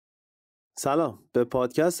سلام به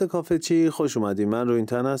پادکست کافه چی خوش اومدید. من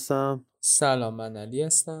روینتن هستم. سلام، من علی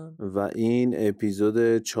هستم و این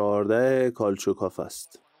اپیزود 14 کالچو کافه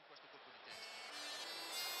است.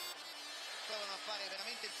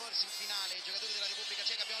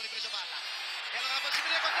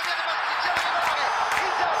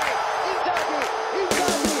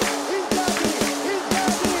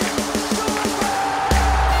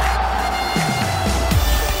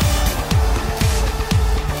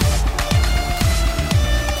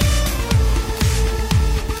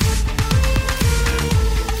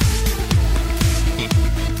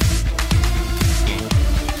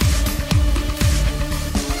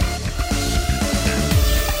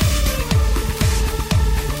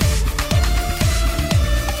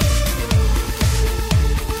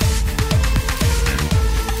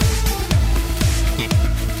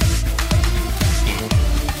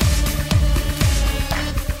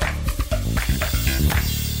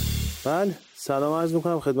 بله، سلام عرض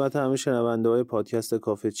میکنم خدمت همه شنونده های پادکست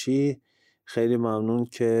کافه چی. خیلی ممنون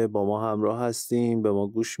که با ما همراه هستیم، به ما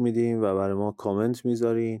گوش میدیم و برای ما کامنت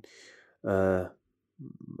میذارین.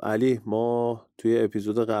 علی، ما توی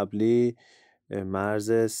اپیزود قبلی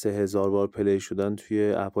مرز 3000 بار پلی شدن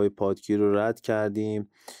توی اپهای پادگیر رو رد کردیم.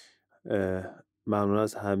 ممنون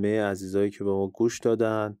از همه عزیزایی که به ما گوش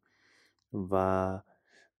دادن و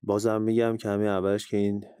بازم میگم که همین اولش که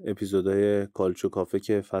این اپیزودهای کالچو کافه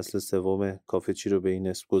که فصل سوم کافه چی رو به این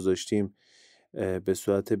اسم گذاشتیم به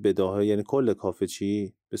صورت بداهه، یعنی کل کافه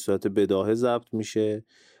چی به صورت بداهه ضبط میشه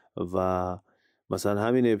و مثلا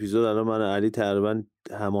همین اپیزود الان من علی تقریبا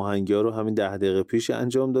هماهنگی ها رو همین 10 دقیقه پیش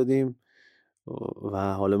انجام دادیم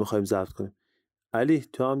و حالا میخوایم ضبط کنیم. علی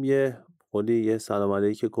تو هم یه سلام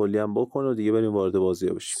علیک کلی هم بکن و دیگه بریم وارد بازی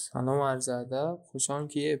بشیم. سلام، عرض ادب، خوشحالم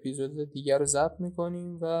که یه اپیزود دیگر رو ضبط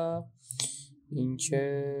میکنیم و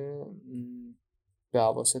اینکه به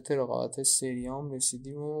اواسط رقابت سریام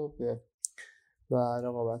رسیدیم و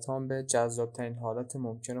رقابت هم به جذابترین حالت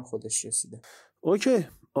ممکن خودش رسیده. اوکی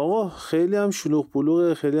آقا، خیلی هم شلوغ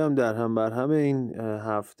پلوغه، خیلی هم در هم بر همه این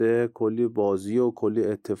هفته کلی بازی و کلی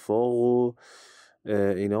اتفاق و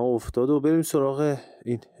اینا افتاد و بریم سراغ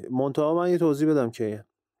این منتها. من یه توضیح بدم که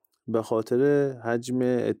به خاطر حجم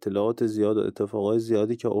اطلاعات زیاد و اتفاقات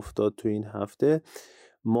زیادی که افتاد تو این هفته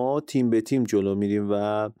ما تیم به تیم جلو میریم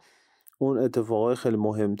و اون اتفاقات خیلی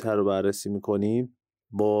مهمتر رو بررسی میکنیم،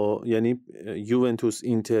 با یعنی یوونتوس،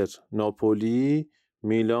 اینتر، ناپولی،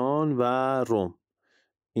 میلان و روم.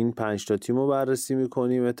 این 5 تا تیم رو بررسی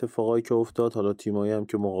میکنیم، اتفاقایی که افتاد، حالا تیمایی هم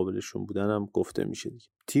که مقابلشون بودن هم گفته میشه دیگه.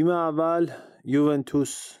 تیم اول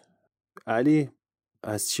یوونتوس. علی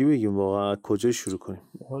از چی بگیم واقعا، کجا شروع کنیم؟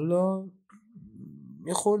 حالا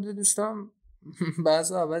یه خورده دوستم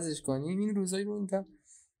بعضا عوضش کنیم. این روزایی رو اینتر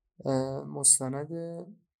مستند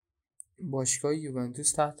باشگاه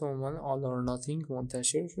یوونتوس تحت عنوان آل اور ناتینگ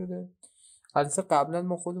منتشر شده. البته قبلا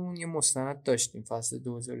ما خودمون یه مستند داشتیم فصل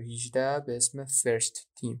 2018 به اسم فرست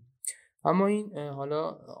تیم، اما این حالا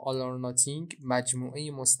آل اور ناتینگ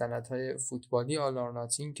مجموعه مستندهای فوتبالی آل اور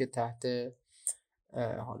ناتینگ که تحت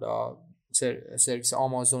حالا سرویس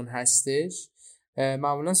آمازون هستش،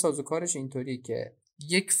 معمولا سازوکارش اینطوری که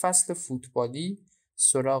یک فصل فوتبالی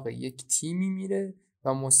سراغ یک تیمی میره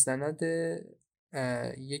و مستند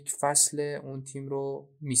یک فصل اون تیم رو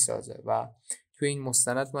میسازه و توی این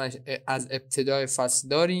مستند ما از ابتدای فصل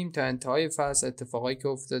داریم تا انتهای فصل اتفاقایی که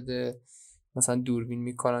افتاده، مثلا دوربین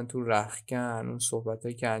میکنن تو رختکن، اون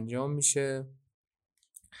صحبتایی که انجام میشه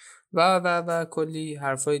و کلی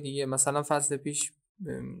حرفای دیگه. مثلا فصل پیش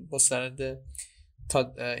مستند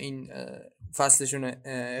این فصلشون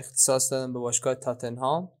اختصاص دادن به باشگاه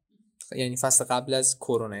تاتنهام، یعنی فصل قبل از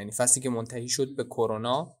کرونا، یعنی فصلی که منتهی شد به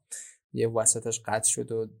کرونا، یه وسطش قطع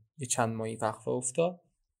شد و یه چند ماهی وقفه افتاد.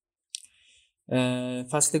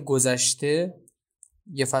 فصل گذشته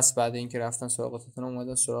یه فصل بعد این که رفتن سراغ تاتنهام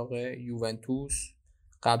اومدن سراغ یوونتوس،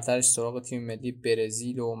 قبلترش سراغ تیم ملی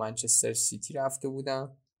برزیل و منچستر سیتی رفته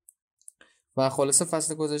بودن و خلاصه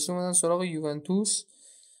فصل گذشته اومدن سراغ یوونتوس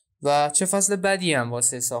و چه فصل بدی هم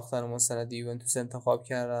واسه ساختن مستند یوونتوس انتخاب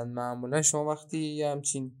کردن. معمولا شما وقتی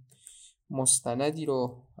همچین مستندی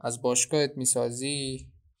رو از باشگاهت میسازی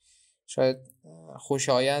شاید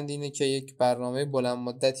خوشایند اینه که یک برنامه بلند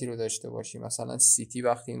مدتی رو داشته باشی. مثلا سیتی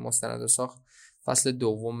وقتی این مستند رو ساخت فصل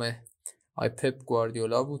دوم آی پپ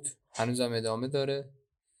گواردیولا بود، هنوزم ادامه داره.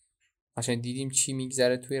 قشنگ دیدیم چی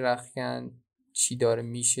میگذره توی رختکن، چی داره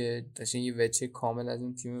میشه، قشنگ یه وجه کامل از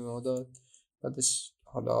اون تیم ما داد. بعدش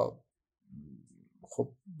حالا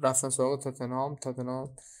خب رفتن سراغ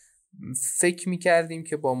تاتنهام فکر میکردیم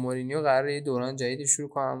که با مورینیو قراره یه دوران جدید شروع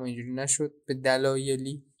کنم اما اینجوری نشد به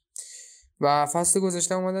دلایلی. و فصل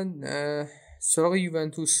گذشته اومدن سراغ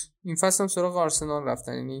یوونتوس. این فصل هم سراغ آرسنال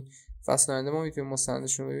رفتن، یعنی فصل آینده ما میتونیم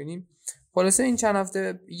مستندشون رو ببینیم. خلاصه این چند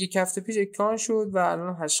هفته، یک هفته پیش اکران شد و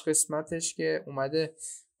الان 8 قسمتش که اومده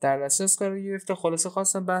در دسترس قرار گرفته. خلاصه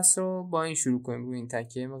خواستم بحث رو با این شروع کنیم، روی این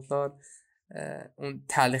تکیه مقدار اون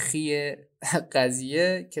تلخی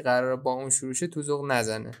قضیه که قراره با اون شروع شه تو ذوق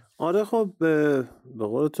نزنه. آره خب به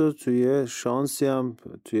قول تو توی شانسی هم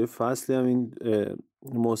توی فصلی هم این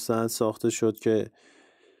مستند ساخته شد که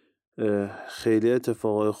خیلی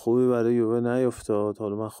اتفاقای خوبی برای یووه نیفتاد.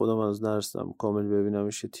 حالا من خودم از نرسیدم کامل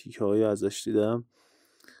ببینمش، تیکه هایی ازش دیدم،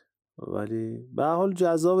 ولی به هر حال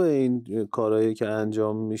جذاب این کارهایی که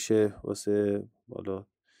انجام میشه واسه بالا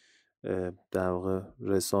در واقع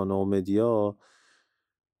رسانه و مدیا.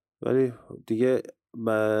 ولی دیگه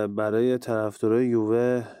برای طرفدارای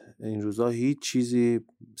یووه این روزا هیچ چیزی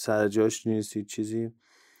سر جاش نیست، هیچ چیزی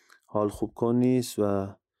حال خوب کن نیست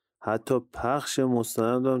و حتی پخش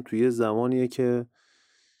مستند هم توی زمانیه که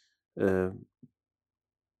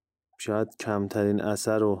شاید کمترین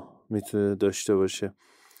اثر رو میتونه داشته باشه.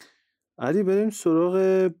 علی بریم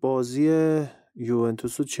سراغ بازی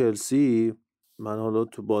یوونتوس و چلسی. من حالا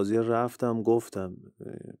تو بازی رفتم گفتم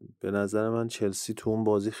به نظر من چلسی تو اون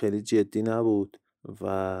بازی خیلی جدی نبود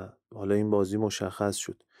و حالا این بازی مشخص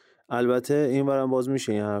شد. البته این برام باز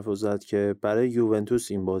میشه این حرف رو زد که برای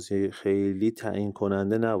یوونتوس این بازی خیلی تعیین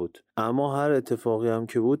کننده نبود، اما هر اتفاقی هم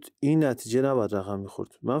که بود این نتیجه نباید رقم میخورد.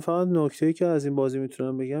 من فقط نکته‌ای که از این بازی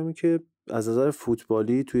میتونم بگم این که از نظر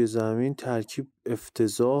فوتبالی توی زمین ترکیب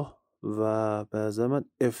افتضاح و به نظر من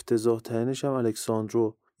افتضاح ترینش هم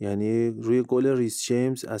الکساندرو، یعنی روی گل ریس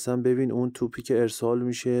جیمز اصلا ببین اون توپی که ارسال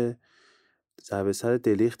میشه ضربه سر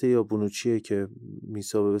دلیخت یا بونوچیه که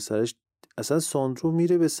میسابه به سرش، اصلا ساندرو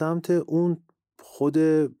میره به سمت اون خود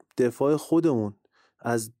دفاع خودمون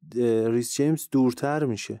از ریس جیمز دورتر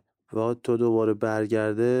میشه و تا دوباره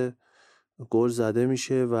برگرده گل زده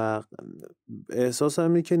میشه و احساسم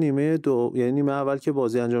اینه که یعنی نیمه اول که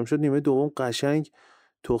بازی انجام شد نیمه دوم قشنگ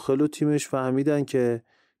توخل و تیمش فهمیدن که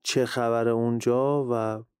چه خبره اونجا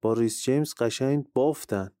و با ریس جیمز قشنگ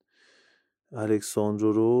بافتن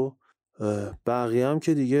الکساندرو رو. بقیه هم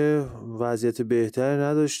که دیگه وضعیت بهتری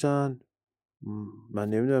نداشتن. من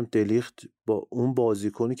نمیدونم دلیخت با اون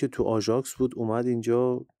بازیکنی که تو آژاکس بود اومد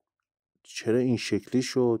اینجا چرا این شکلی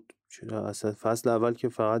شد، چرا اصلا فصل اول که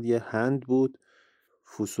فقط یه هند بود،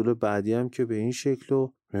 فصول بعدی هم که به این شکل.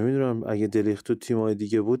 نمیدونم اگه دلیخت تو تیمای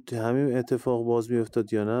دیگه بود همین اتفاق باز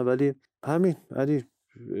میافتاد یا نه، ولی همین علی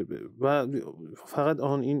و فقط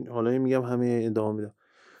این حالا میگم همه ادامه میدم.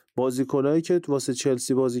 بازیکنایی که واسه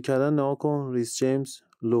چلسی بازی کردن نها کن، ریس جیمز،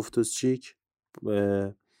 لوفتوس چیک،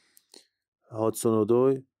 هادسون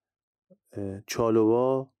اودوی،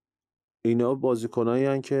 چالووا، اینا بازیکنایی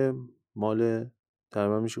هستن که مال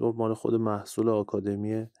تقریبا میشه گفت مال خود محصول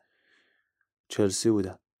آکادمی چلسی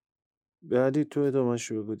بودن. بعدی تو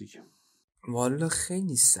ادامه‌ش بگو دیگه. والا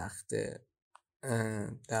خیلی سخته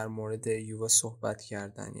در مورد یووه صحبت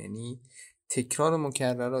کردن، یعنی تکرار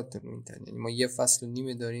مکررات رو میتن. یعنی ما یه فصل و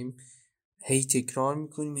نیمه داریم هی تکرار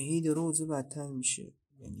میکنیم، هی داره اوضاع بدتر میشه.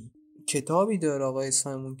 یعنی کتابی داره آقای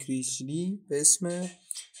سایمون کریشلی به اسم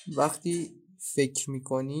وقتی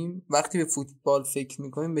به فوتبال فکر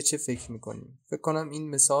میکنیم به چه فکر میکنیم. فکر کنم این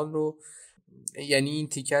مثال رو، یعنی این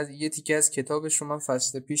یه تیکه از کتابش رو من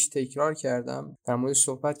فصل پیش تکرار کردم، در موردش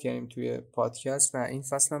صحبت کردیم توی پادکست و این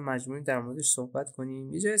فصل هم مجبوریم در موردش صحبت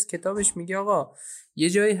کنیم. یه جای از کتابش میگه آقا یه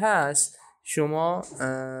جایی هست شما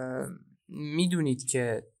میدونید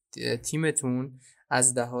که تیمتون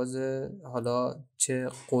از لحاظ حالا چه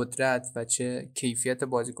قدرت و چه کیفیت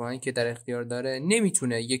بازیکنانی که در اختیار داره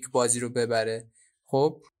نمیتونه یک بازی رو ببره،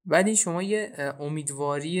 خب ولی شما یه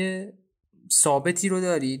امیدواری ثابتی رو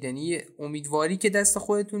دارید، یعنی یه امیدواری که دست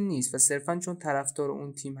خودتون نیست و صرفا چون طرفدار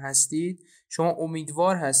اون تیم هستید شما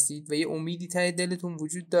امیدوار هستید و یه امیدی ته دلتون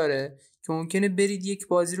وجود داره که ممکنه برید یک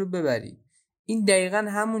بازی رو ببرید. این دقیقاً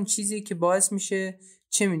همون چیزیه که باعث میشه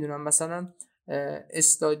چه میدونم مثلا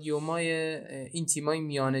استادیومای این تیمای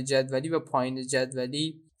میانه جدولی و پایین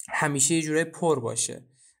جدولی همیشه یه جوره پر باشه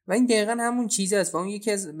و این دقیقاً همون چیز است و اون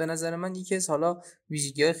به نظر من یکی از حالا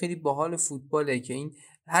ویژگی‌های خیلی باحال فوتباله که این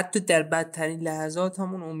حتی در بدترین لحظات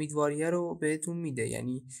همون امیدواریه رو بهتون میده.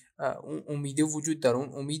 یعنی اون امیده وجود داره،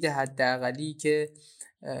 اون امید حداقلی که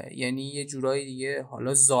یعنی یه جورایی دیگه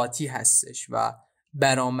حالا ذاتی هستش و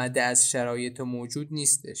برآمده از شرایط موجود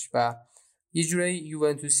نیستش و یه جورایی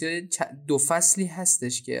یوونتوسیا 2 فصلی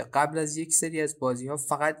هستش که قبل از یک سری از بازی‌ها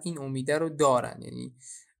فقط این امیده رو دارن، یعنی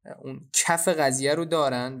اون کف قضیه رو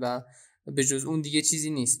دارن و به جز اون دیگه چیزی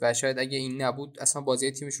نیست و شاید اگه این نبود اصلا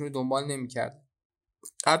بازی تیمشون رو دنبال نمی‌کرد.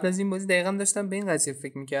 قبل از این بازی دقیقاً داشتم به این قضیه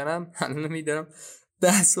فکر می‌کردم، الان می‌دارم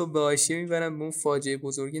بحثو به حاشیه میبرم، به اون فاجعه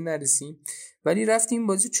بزرگی نرسیم. ولی رفتیم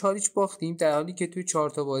بازی 4-0 باختیم، در حالی که توی 4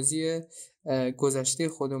 تا بازی گذشته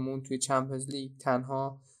خودمون توی چمپیونز لیگ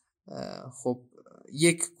تنها خب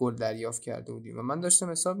 1 گل دریافت کرده بودیم و من داشتم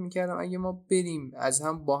حساب میکردم اگه ما بریم از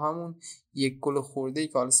هم با همون 1 گل خورده‌ای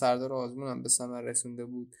که حالا سردار آزمون هم به ثمر رسونده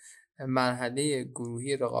بود مرحله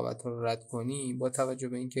گروهی رقابت‌ها رو رد کنیم، با توجه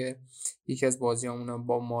به اینکه یکی از بازیامون هم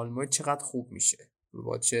با مالمو چقدر خوب میشه،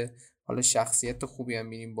 با چه حالا شخصیت خوبی هم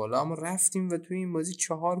میریم بالا، اما رفتیم و توی این بازی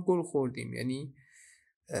 4 گل خوردیم. یعنی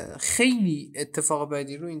خیلی اتفاق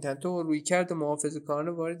بدی رو این تو روی کرد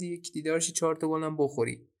محافظه‌کارانه وارد یک دیدارشی 4 تا گل هم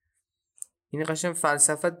بخوری. این قشنگ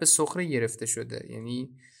فلسفت به سخره گرفته شده،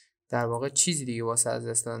 یعنی در واقع چیزی دیگه واسه از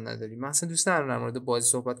دست دادن نداری. من اصلا دوست ندارم در مورد بازی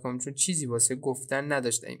صحبت کنم چون چیزی واسه گفتن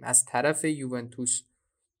نداشتیم. از طرف یوونتوس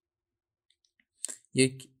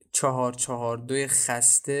یک 4-4-2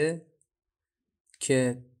 خسته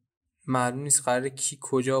که معلوم نیست قراره کی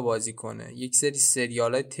کجا بازی کنه، یک سری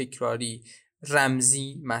سریالای تکراری،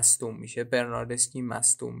 رمزی مصدوم میشه، برناردسکی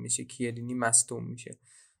مصدوم میشه، کیلینی مصدوم میشه،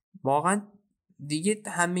 واقعا دیگه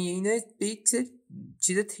همه اینا به یک سری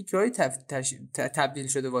چیز تکراری تبدیل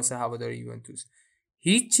شده واسه هوادار یوونتوس.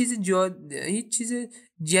 هیچ چیز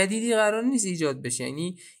جدیدی قرار نیست ایجاد بشه،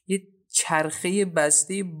 یعنی یه چرخه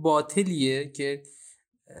بسته باطلیه که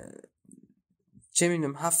چه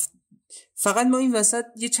میدونم فقط ما این وسط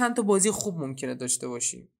یه چند تا بازی خوب ممکنه داشته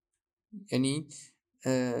باشیم. یعنی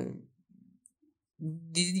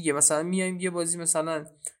دیگه مثلا میایم یه بازی مثلا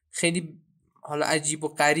خیلی حالا عجیب و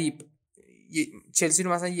غریب چلسی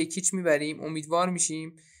رو مثلا 1-0 میبریم، امیدوار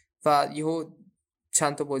میشیم و یهو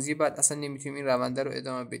چند تا بازی بعد اصلا نمیتونیم این رونده رو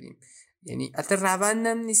ادامه بدیم. یعنی البته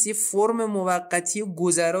روندم نیست، یه فرم موقتی و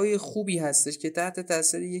گذرای خوبی هستش که تحت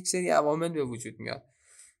تاثیر یک سری عوامل به وجود میاد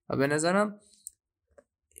و به نظرم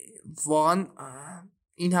واقعا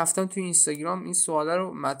این هفته توی اینستاگرام این سوالا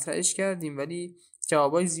رو مطرحش کردیم ولی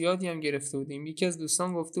جوابای زیادی هم گرفته بودیم. یکی از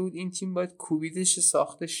دوستان گفته بود این تیم باید کوبیدش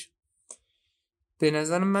ساختش. به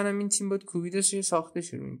نظر منم این تیم باید کوبیدش ساخته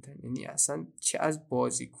شروع. یعنی اصلا چه از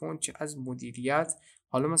بازیکن چه از مدیریت.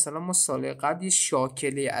 حالا مثلا ما سال قبل یه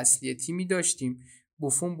شاکله اصلی تیمی داشتیم،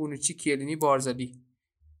 بوفون، بونوچی، کیلینی، بارزالی.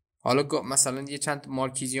 حالا مثلا یه چند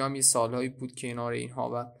مارکیزی هم یه سالهایی بود کنار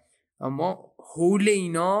اینها و اما حول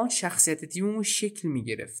اینا شخصیت تیممون شکل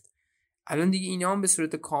میگرفت. الان دیگه اینا هم به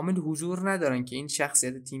صورت کامل حضور ندارن که این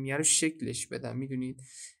شخصیت تیمیه رو شکلش بدن. میدونید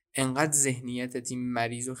انقدر ذهنیت تیم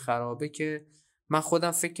مریض و خرابه که من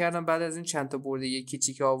خودم فکر کردم بعد از این چند تا برد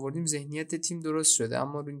یکی که آوردیم ذهنیت تیم درست شده،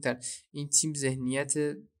 اما این تیم ذهنیت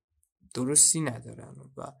درستی ندارن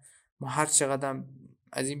و ما هر چقدر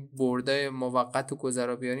از این برده موقت و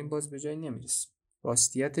گذرا بیاریم باز به جای نمیرسیم.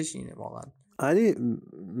 راستیتش اینه واقعا. علی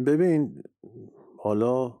ببین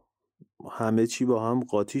حالا همه چی با هم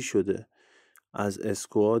قاطی شده، از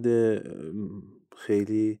اسکواد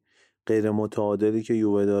خیلی غیر متعادلی که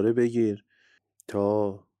یووه داره بگیر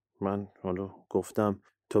تا من حالا گفتم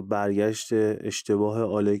تا برگشت اشتباه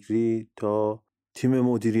آلگری تا تیم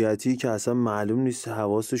مدیریتی که اصلا معلوم نیست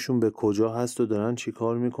حواسشون به کجا هست و دارن چی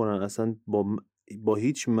کار میکنن. اصلا با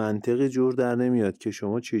هیچ منطقی جور در نمیاد که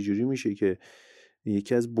شما چجوری میشه که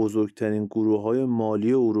یکی از بزرگترین گروه‌های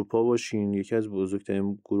مالی اروپا باشین، یکی از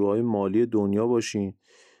بزرگترین گروه‌های مالی دنیا باشین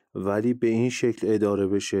ولی به این شکل اداره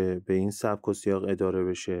بشه، به این سبک و سیاق اداره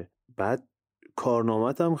بشه. بعد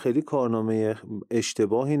کارنامت هم خیلی کارنامه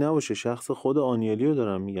اشتباهی نباشه. شخص خود آنیلیو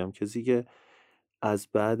دارم میگم، کسی که از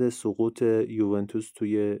بعد سقوط یوونتوس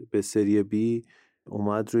به سری بی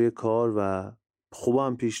اومد روی کار و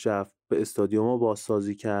خوبم پیش رفت، به استادیوم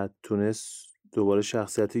بازسازی کرد، تونست دوباره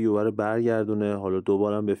شخصیت یووه رو برگردونه، حالا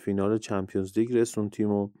دوباره به فینال چمپیونز لیگ رسون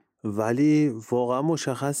تیمو. ولی واقعا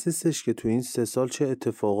مشخص نیستش که تو این 3 سال چه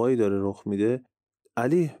اتفاقایی داره رخ میده.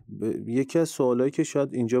 علی یکی از سوالایی که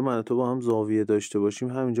شاید اینجا من و تو با هم زاویه داشته باشیم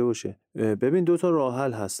همینجا باشه. ببین 2 تا راه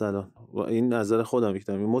حل هست الان و این نظر خودم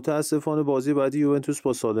میگم. متاسفانه بازی بعدی یوونتوس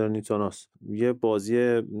با سالرنیتاناست، یه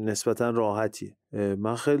بازی نسبتا راحتی.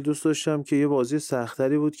 من خیلی دوست داشتم که یه بازی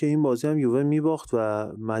سختری بود که این بازی هم یووه میباخت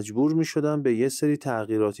و مجبور میشدم به یه سری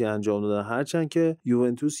تغییراتی انجام دادن، هرچند که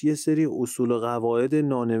یوونتوس یه سری اصول و قواعد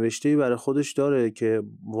نانوشته‌ای برای خودش داره که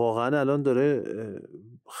واقعا الان داره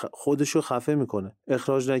خودشو خفه میکنه.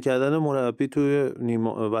 اخراج نکردن مربی توی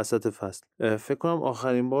وسط فصل، فکر کنم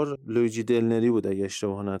آخرین بار لویجی دلنری بود اگه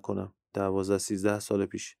اشتباه نکنم، 12-13 سال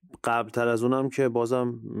پیش. قبل تر از اونم که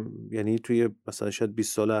بازم یعنی توی مثلا شاید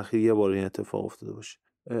 20 سال اخیر یه بار این اتفاق افتاده باشه.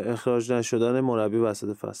 اخراج نشدن مربی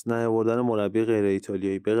وسط فصل، نیاوردن مربی غیر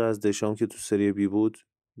ایتالیایی به غیر از دشام که تو سری بی بود،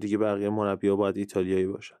 دیگه بقیه مربی‌ها باید ایتالیایی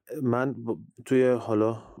باشن. من توی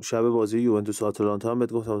حالا شب بازی یوونتوس آتالانتا هم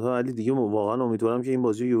بهت گفتم علی دیگه واقعا امیدوارم که این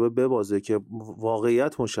بازی یووه ببازه که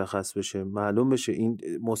واقعیت مشخص بشه، معلوم بشه، این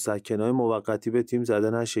مسکنای موقتی به تیم زده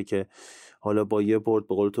نشه که حالا با یه برد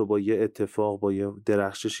به قول تو با یه اتفاق با یه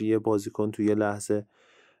درخشش یه بازیکن توی یه لحظه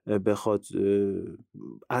بخواد.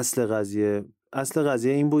 اصل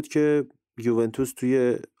قضیه این بود که یوونتوس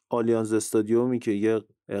توی آلیانز استادیومی که یه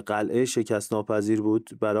قلعه شکست ناپذیر بود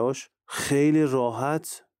براش خیلی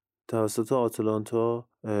راحت توسط آتالانتا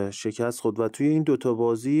شکست خورد و توی این دوتا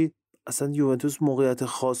بازی اصلا یوونتوس موقعیت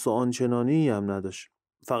خاص و آنچنانی هم نداشت.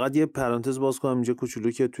 فقط یه پرانتز باز کنم اینجا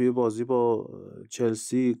کوچولو که توی بازی با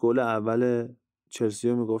چلسی گل اول چلسی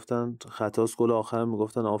رو میگفتن خطاست، گل آخر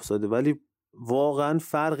میگفتن آفساید، ولی واقعا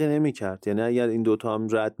فرقی نمی‌کرد. یعنی اگر این دوتا هم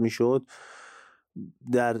رد میشد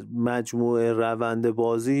در مجموعه روند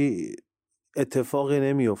بازی اتفاقی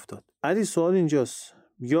نمیافتاد. علی سوال اینجاست،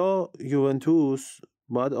 یا یوونتوس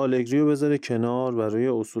باید آلگری رو بذاره کنار و روی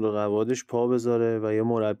اصول و قواعدش پا بذاره و یه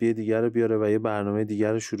مربی دیگر رو بیاره و یه برنامه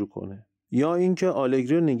دیگر رو شروع کنه، یا اینکه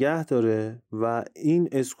آلگری رو نگه داره و این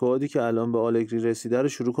اسکوادی که الان به آلگری رسیده رو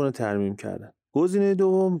شروع کنه ترمیم کردن. گزینه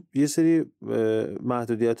دوم یه سری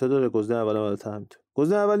محدودیت‌ها داره. گزینه اول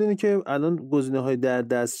گزینه اول اینه که الان گزینه‌های در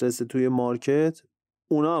دسترس توی مارکت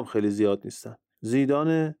اونا هم خیلی زیاد نیستن.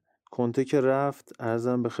 زیدان، کنته که رفت،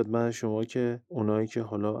 عرضم به خدمت شما که اونایی که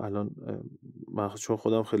حالا الان من چون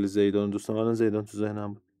خودم خیلی زیدان دوستم، الان زیدان تو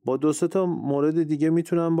ذهنم بود، با دو سه تا مورد دیگه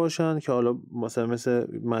میتونن باشن که حالا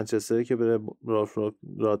مثل منچستر که بره رالف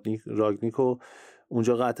راگنیکو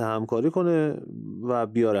اونجا قطع همکاری کنه و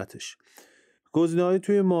بیارتش. گزینه‌های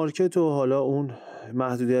توی مارکت و حالا اون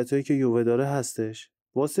محدودیتایی که یووه داره هستش.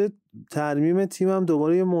 واسه ترمیم تیمم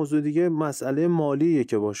دوباره یه موضوع دیگه، مسئله مالیه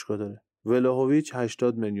که باشگاه داره. ولاهویچ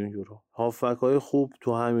 80 میلیون یورو، هافبک‌های خوب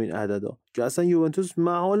تو همین عددا که اصلا یوونتوس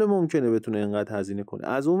محال ممکنه بتونه اینقدر هزینه کنه.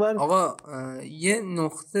 از اونور آقا یه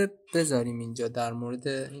نقطه بذاریم اینجا در مورد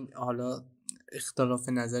این حالا اختلاف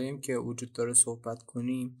نظریم که وجود داره صحبت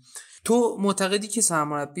کنیم. تو معتقدی که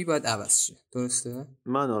سرمربی باید عوض شه، درسته؟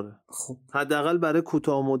 من آره. خب حداقل برای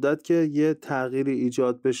کوتاه مدت که یه تغییری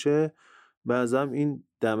ایجاد بشه، بعضم این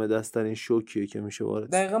دم دستن شوکیه که میشه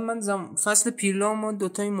وارد. دقیقا من فصل پیرلا ما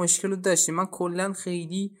دوتا این مشکل رو داشتیم. من کلا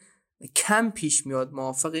خیلی کم پیش میاد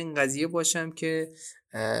موافق این قضیه باشم که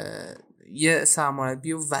یه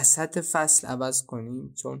سرمربی رو وسط فصل عوض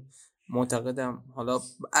کنیم، چون معتقدم حالا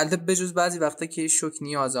البته بجز بعضی وقتا که شوک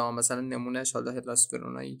نیازه، مثلا نمونهش حالا هلاس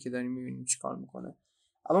ورونایی که داریم میبینیم چیکار میکنه،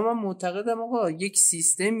 اما من معتقدم آقا یک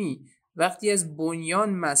سیستمی وقتی از بنیان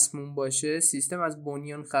مسموم باشه، سیستم از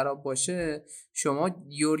بنیان خراب باشه، شما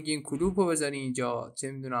یورگن کلوپ رو بذاری اینجا،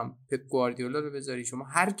 چه میدونم پپ گواردیولا رو بذاری، شما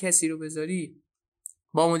هر کسی رو بذاری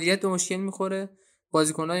با مدیریت به مشکل میخوره،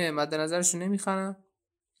 بازیکنای مد نظرشو نمیخرن،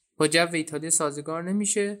 با جو ایتالیا سازگار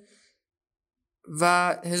نمیشه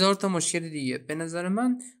و هزار تا مشکل دیگه. به نظر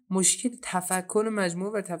من مشکل تفکر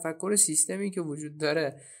مجموعه و تفکر سیستمی که وجود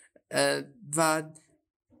داره و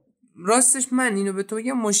راستش من اینو به تو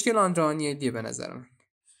بگم مشکل آندرانیلیه به نظر من.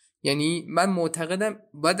 یعنی من معتقدم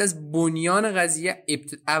باید از بنیان قضیه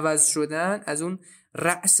عوض شدن از اون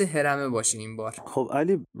رأس هرمه باشه این بار. خب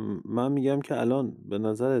علی من میگم که الان به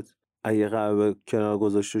نظرت اگه قرار کنار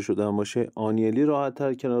گذاشته شدن باشه آنیلی راحت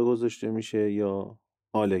تر کنار گذاشته میشه یا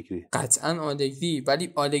آلگری؟ قطعا آلگری،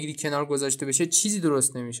 ولی آلگری کنار گذاشته بشه چیزی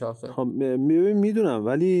درست نمیشه آخه. خب میدونم،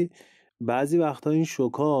 ولی بعضی وقتا این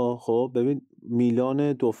شوکا، خب ببین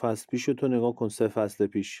میلان 2 فصل پیش رو تو نگاه کن، 3 فصل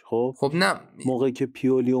پیش، خب نه موقعی که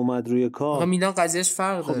پیولی اومد روی کار میلان قضیهش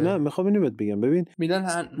فرق داره. خب نه میخوام اینو بهت بگم، ببین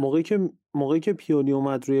میلان موقعی که پیولی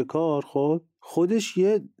اومد روی کار، خب خودش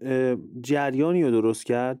یه جریانی رو درست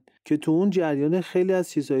کرد که تو اون جریان خیلی از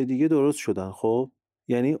چیزهای دیگه درست شدن. خب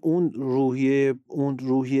یعنی اون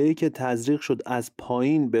روحیه‌ای که تزریق شد از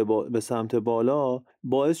پایین به سمت بالا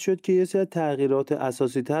باعث شد که یه سری تغییرات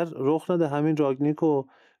اساسی تر رخ نده. همین راگنیک و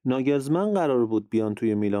ناگلزمن قرار بود بیان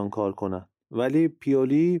توی میلان کار کنن، ولی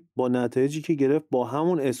پیولی با نتایجی که گرفت با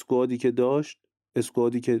همون اسکوادی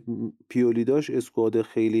که پیولی داشت، اسکواد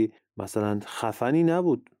خیلی مثلا خفنی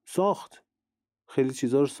نبود، ساخت خیلی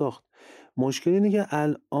چیزا رو ساخت. مشکل اینه که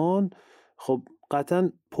الان خب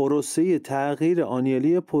قطعا پروسه تغییر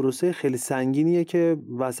آنیلی پروسه خیلی سنگینیه که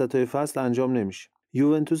وسطای فصل انجام نمیشه.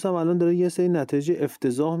 یوونتوس هم الان داره یه سری نتایج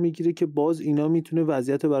افتضاح میگیره که باز اینا میتونه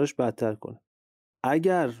وضعیت رو براش بدتر کنه.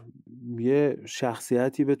 اگر یه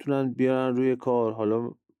شخصیتی بتونن بیارن روی کار،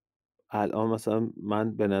 حالا الان مثلا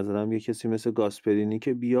من به نظرم یه کسی مثل گاسپرینی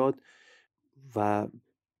که بیاد و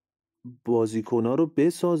بازیکن‌ها رو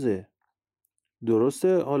بسازه،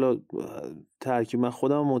 درسته حالا ترکیب من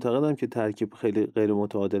خودم معتقدم که ترکیب خیلی غیر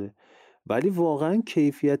متعادله، ولی واقعا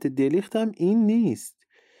کیفیت دلیخت هم این نیست.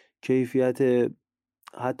 کیفیت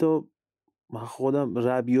حتی من خودم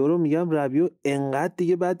ربیو رو میگم، ربیو انقدر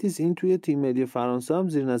دیگه بد نیست. این توی تیم ملی فرانسه هم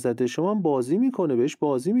زیر نظر شما هم بازی میکنه، بهش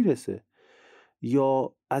بازی میرسه.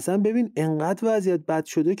 یا اصلا ببین انقدر وضعیت بد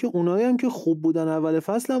شده که اونایی هم که خوب بودن اول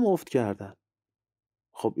فصل هم افت کردن.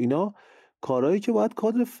 خب اینا کارهایی که باید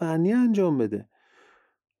کادر فنی انجام بده.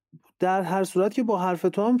 در هر صورت که با حرف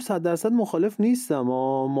تو هم 100% مخالف نیستم،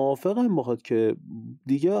 موافقم باهات که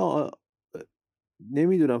دیگه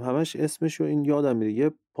نمیدونم همش اسمشو این یادم میره،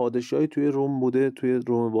 یه پادشاهی توی روم بوده، توی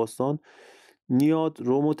روم باستان، میاد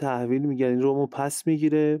رومو تحویل میگیره، رومو پس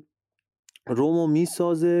میگیره، رومو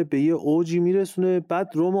میسازه، به یه اوجی میرسونه، بعد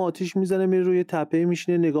رومو آتیش میزنه، میره روی تپه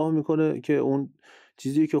میشینه نگاه میکنه که اون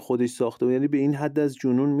چیزی که خودش ساخته بود، یعنی به این حد از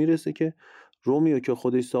جنون میرسه که رومیو که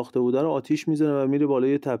خودش ساخته بوده رو آتیش میزنه و میره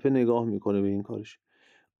بالای تپه نگاه میکنه به این کارش.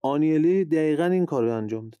 آنیلی دقیقاً این کارو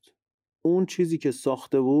انجام داد. اون چیزی که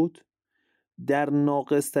ساخته بود در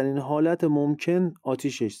ناقصترین حالت ممکن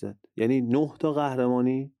آتیشش زد. یعنی 9 تا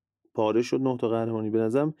قهرمانی پاره شد، 9 تا قهرمانی به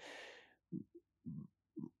نظرم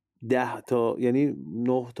 10 تا، یعنی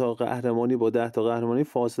 9 تا قهرمانی با 10 تا قهرمانی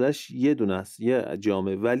فاصلش یه دونه است، یه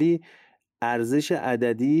جامه، ولی ارزش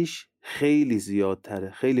عددیش خیلی زیادتره،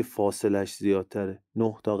 خیلی فاصلش زیادتره.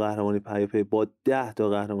 9 تا قهرمانی پی پی با 10 تا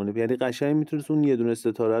قهرمانی، یعنی قشنگ میتونست اون یه دونه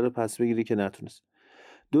ستاره رو پس بگیری که نتونست.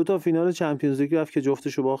 2 تا فینال چمپیونز لیگ رفت که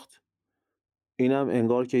جفتشو باخت. اینم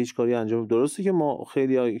انگار که هیچ کاری انجام. درسته که ما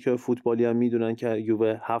خیلی که فوتبالی هم میدونن که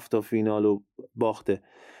یووه 7 تا فینالو باخته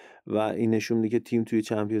و این نشون میده که تیم توی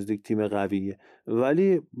چمپیونز لیگ تیم قویه،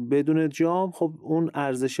 ولی بدون جام خب اون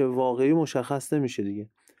ارزش واقعی مشخص نمیشه دیگه.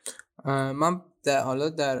 من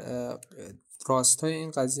در راستای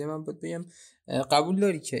این قضیه من باید بگم قبول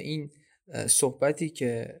داری که این صحبتی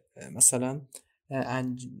که مثلا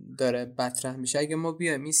داره مطرح میشه، اگه ما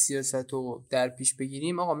بیایم این سیاست رو در پیش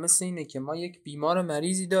بگیریم، آقا مثل اینه که ما یک بیمار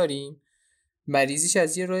مریضی داریم، مریضیش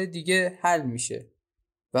از یه راه دیگه حل میشه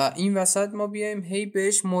و این وسط ما بیایم هی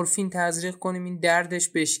بهش مورفین تزریق کنیم این دردش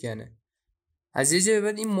بشکنه. از یه جای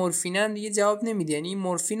بعد این مورفین هم دیگه جواب نمیده، یعنی این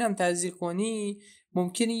مورفین هم تزریق کنی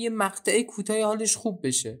ممکنه یه مقطع کوتاه حالش خوب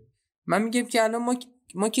بشه. من میگم که الان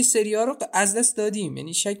ما که سری ها رو از دست دادیم،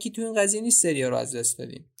 یعنی شکی تو این قضیه نیست، سری ها رو از دست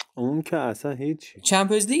دادیم، اون که اصلا هیچی،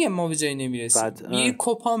 چمپیونز لیگ ما به جایی نمیرسیم، یه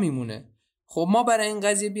کوپا میمونه. خب ما برای این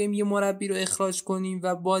قضیه بیایم یه مربی رو اخراج کنیم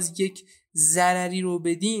و باز یک ضرری رو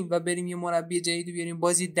بدیم و بریم یه مربی جدید بیاریم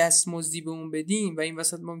باز یه دستمزدی به اون بدیم و این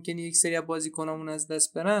وسط ممکنه یک سری از بازیکنامون از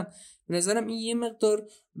دست برن، به نظرم این یه مقدار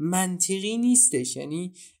منطقی نیستش.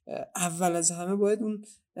 یعنی اول از همه باید اون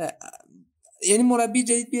یعنی مربی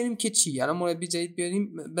جدید بیاریم که چی؟ الان مربی جدید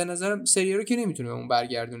بیاریم به نظرم سری رو که نمیتونه اون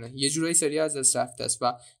برگردونه، یه جورایی سری از دست رفته است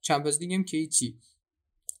و چمپیونز لیگ هم که چی.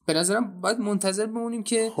 به نظرم باید منتظر بمونیم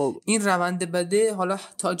که این روند بده حالا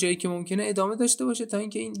تا جایی که ممکنه ادامه داشته باشه تا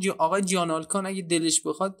اینکه این آقای جانالکان اگه دلش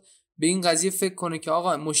بخواد به این قضیه فکر کنه که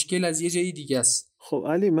آقا مشکل از یه جای دیگه است. خب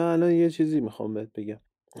علی من الان یه چیزی میخوام بهت بگم،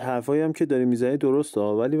 حرفایی هم که داری میزنی درسته،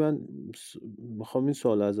 ولی من میخوام این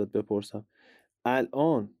سوال ازت بپرسم.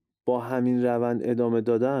 الان با همین روند ادامه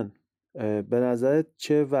دادن به نظرت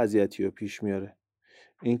چه وضعیتی رو پیش میاره؟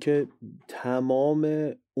 اینکه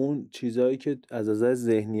تمام اون چیزهایی که از نظر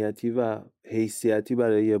ذهنیتی و حیثیتی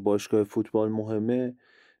برای یه باشگاه فوتبال مهمه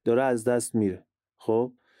داره از دست میره.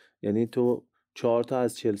 خب یعنی تو 4 تا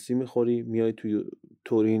از چلسی میخوری، میای توی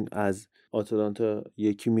تورین از آتلانتا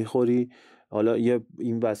یکی میخوری، حالا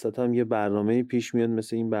این وسط هم یه برنامه پیش میاد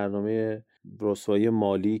مثل این برنامه رسوایی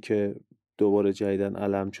مالی که دوباره جدیدن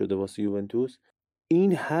علم شده واسه یوونتوس.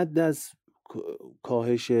 این حد از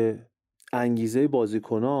کاهش انگیزه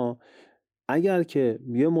بازیکن‌ها اگر که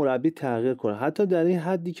یه مربی تغییر کنه، حتی در این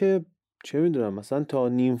حدی که چه میدونم مثلا تا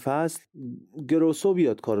نیم فصل گروسو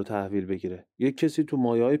بیاد کارو تحویل بگیره، یک کسی تو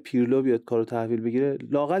مایه‌های پیرلو بیاد کارو تحویل بگیره،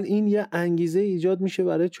 لااقل این یه انگیزه ایجاد میشه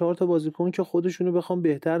برای 4 تا بازیکن که خودشونو بخوام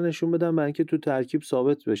بهتر نشون بدن برای اینکه تو ترکیب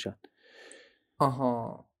ثابت بشن.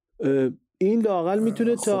 آها این لااقل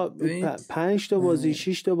میتونه تا 5 تا بازی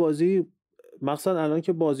 6 تا بازی، مثلا الان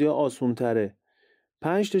که بازی‌ها آسون‌تره،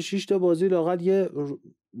 5 تا 6 تا بازی لااقل یه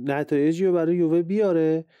نتایجی رو برای یووه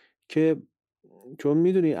بیاره که چون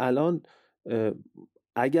میدونی الان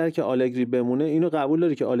اگر که آلگری بمونه، اینو قبول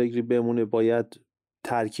داری که آلگری بمونه باید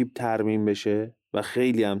ترکیب ترمیم بشه و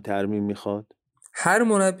خیلی هم ترمیم میخواد. هر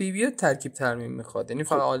مربی بیاد ترکیب ترمیم میخواد، یعنی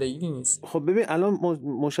فقط آلگری نیست. خب ببین الان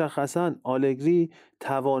مشخصا آلگری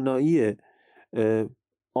توانایی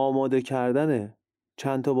آماده کردن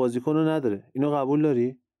چند تا بازیکن رو نداره، اینو قبول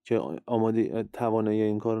داری که آماده توانایی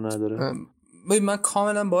این کارو نداره؟ من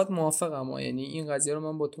کاملا باهات موافقم، یعنی این قضیه رو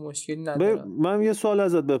من با تو مشکلی ندارم. من یه سوال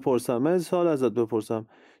ازت بپرسم،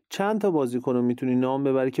 چند تا بازیکن رو میتونی نام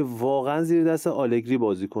ببری که واقعا زیر دست آلگری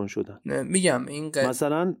بازیکن شدن؟ میگم این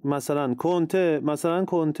مثلا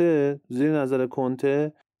کنته زیر نظر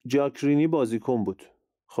کنته جاکرینی بازیکن بود،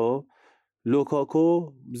 خب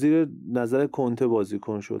لوکاکو زیر نظر کنته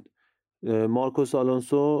بازیکن شد، مارکوس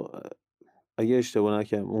آلونسو اگه اشتباه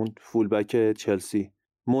نکنم اون فول بک چلسی،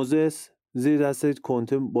 موزس زیر دست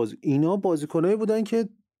کنته اینا بازیکنایی بودن که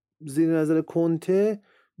زیر نظر کنته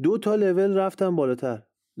 2 تا لول رفتن بالاتر.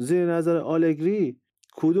 زیر نظر آلگری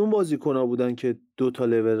کدوم بازیکن‌ها بودن که 2 تا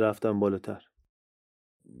لول رفتن بالاتر؟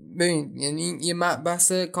 ببین یعنی یه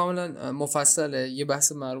بحث کاملا مفصله، یه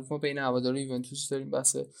بحث معروف ما بین هواداران یوونتوس داریم،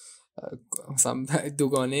 بحث مثلا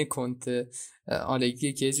دوگانه کنته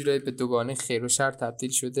آلگری که یه جورایی به دوگانه خیر و شر تبدیل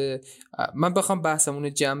شده. من بخوام بحثمون رو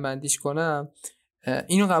جمع بندیش کنم،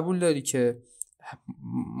 اینو قبول داری که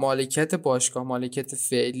مالکیت باشگاه، مالکیت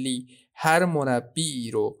فعلی هر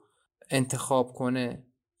مربی رو انتخاب کنه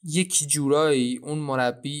یک جورایی اون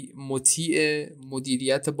مربی مطیع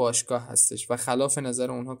مدیریت باشگاه هستش و خلاف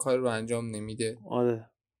نظر اونها کار رو انجام نمیده. آره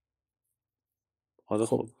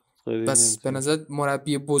خب بس به نظر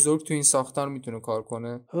مربی بزرگ تو این ساختار میتونه کار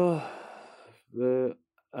کنه؟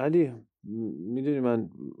 علی میدونی من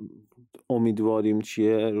امیدواریم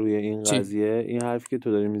چیه روی این قضیه؟ این حرفی که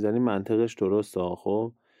تو داری میزنی منطقش درسته،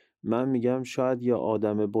 خب من میگم شاید یه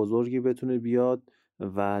آدم بزرگی بتونه بیاد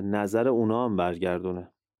و نظر اونا هم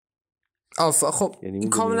برگردونه. خب یعنی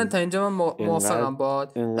کاملا تا اینجا من موافقم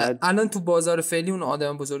با الان تو بازار فعلی اون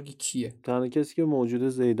آدم بزرگی کیه؟ تنها کسی که موجوده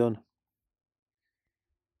زیدان.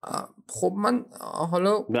 خب من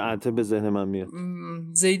حالا به ذهن من میاد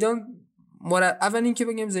زیدان اول این که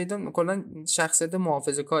بگم زیدان کلا شخصیت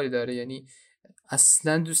محافظه‌کاری داره، یعنی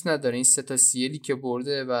اصلا دوست نداره این 3 تا سیلی که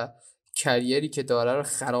برده و کریری که داره رو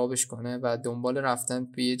خرابش کنه و دنبال رفتن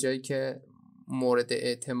به یه جایی که مورد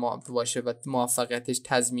اعتماد باشه و موفقیتش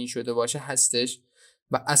تضمین شده باشه هستش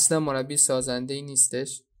و اصلا مربی سازنده‌ای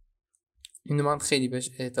نیستش. اینو من خیلی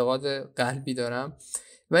بهش اعتقاد قلبی دارم.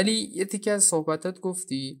 ولی یه تیکه از صحبتات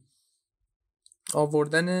گفتی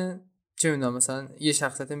آوردن چه میدونم مثلا یه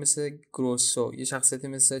شخصیت مثل گروسو، یه شخصیت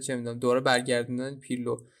مثل چه میدونم دوره برگردوندن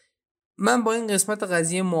پیرلو. من با این قسمت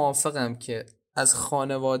قضیه موافقم که از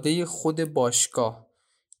خانواده خود باشگاه،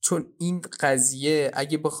 چون این قضیه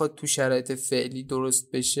اگه بخواد تو شرایط فعلی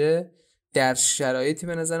درست بشه در شرایطی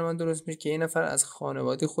به نظر من درست میشه که این نفر از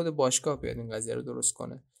خانواده خود باشگاه بیاد این قضیه رو درست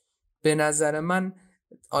کنه. به نظر من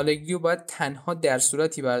آلگریو باید تنها در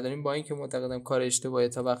صورتی برداریم، با اینکه معتقدم کار اشتباهی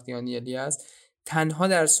تا وقتی آنیلی است، تنها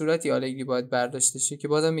در صورتی آلگری باید برداشته شه که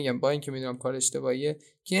بازم میگم با اینکه میدونم کار اشتباهیه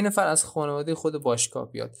که یه نفر از خانواده خود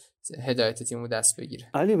باشگاه بیاد هدایت تیمو دست بگیره.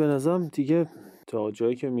 علی به نظرم دیگه تا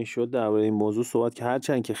جایی که میشد درباره این موضوع صحبت که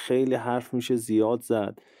هرچند که خیلی حرف میشه زیاد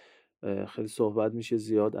زد، خیلی صحبت میشه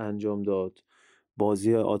زیاد انجام داد.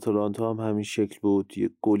 بازی آتالانتا هم همین شکل بود، یه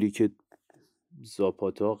گلی که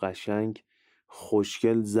زاپاتا قشنگ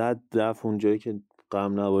خوشگل زد رفت اونجایی که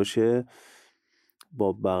غم نباشه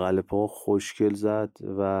با بغل پا خوشگل زد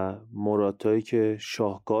و مراتایی که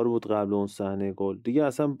شاهکار بود قبل اون صحنه گل. دیگه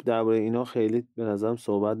اصلا درباره اینا خیلی به نظرم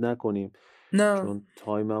صحبت نکنیم نه. چون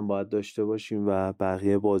تایم هم باید داشته باشیم و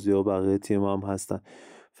بقیه بازی و بقیه تیم هم هستن.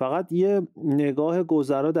 فقط یه نگاه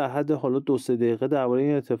گذرا در حد حالا 2-3 دقیقه درباره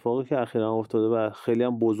این اتفاقی که اخیراً افتاده و خیلی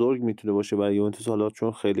هم بزرگ میتونه باشه برای یوونتوس، حالا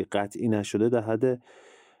چون خیلی قطعی نشده در حد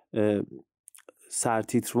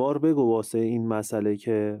سرتیتروار بگو واسه این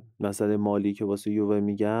مسئله مالی که واسه یووه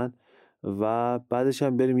میگن و بعدش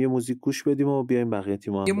هم بریم یه موزیک گوش بدیم و بیایم بقیه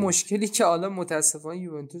تیم‌ها. یه مشکلی که حالا متاسفانه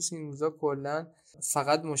یوونتوس این روزا کلا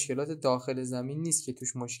فقط مشکلات داخل زمین نیست که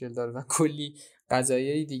توش مشکل داره و کلی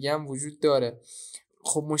قضایای دیگه هم وجود داره.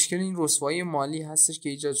 خب مشکل این رسوایی مالی هستش که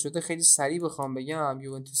ایجاد شده. خیلی سریع بخوام بگم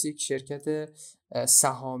یوونتوس یک شرکت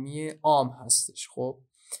سهامی عام هستش، خب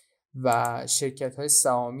و شرکت‌های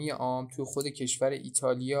سهامی عام توی خود کشور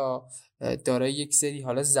ایتالیا دارای یک سری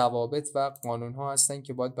حالا ضوابط و قانون‌ها هستن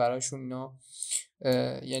که باید براشون اینا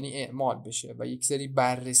یعنی اعمال بشه و یک سری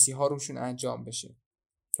بررسی ها روشون انجام بشه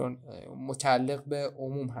چون متعلق به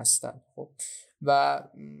عموم هستن. خب و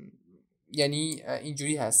یعنی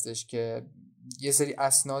اینجوری هستش که یه سری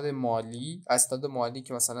اسناد مالی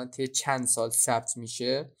که مثلا طی چند سال ثبت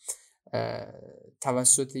میشه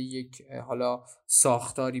توسط یک حالا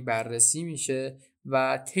ساختاری بررسی میشه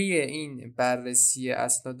و طی این بررسی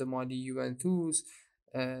اسناد مالی یوونتوس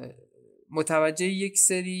متوجه یک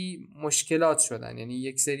سری مشکلات شدن، یعنی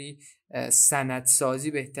یک سری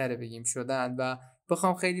سندسازی بهتره بگیم شدن و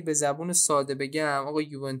بخوام خیلی به زبون ساده بگم آقا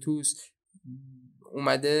یوونتوس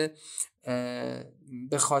اومده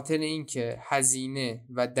به خاطر اینکه هزینه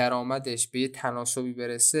و درآمدش به یه تناسبی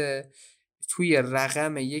برسه توی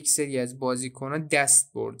رقم یک سری از بازیکنان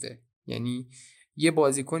دست برده. یعنی یه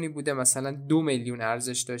بازیکنی بوده مثلا 2 میلیون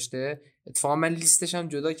ارزش داشته، اتفاقا من لیستش هم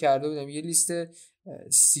جدا کرده بودم، یه لیست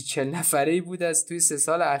 30-40 نفره‌ای بود از توی 3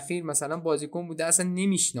 سال اخیر، مثلا بازیکن بوده اصلا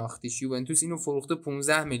نمیشناختیش، یوونتوس اینو فروخته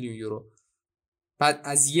 15 میلیون یورو. بعد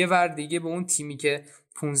از یه ور دیگه به اون تیمی که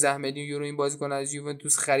 15 میلیون یورو این بازیکن از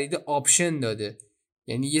یوونتوس خریده آپشن داده.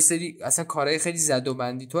 یعنی یه سری اصلا کارهای خیلی زد و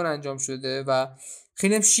بندی طور انجام شده و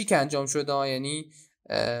خیلی هم شیک انجام شده. یعنی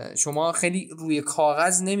شما خیلی روی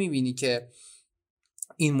کاغذ نمیبینی که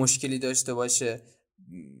این مشکلی داشته باشه.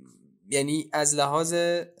 یعنی از لحاظ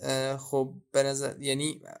خب به نظر،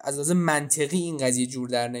 یعنی از لحاظ منطقی این قضیه جور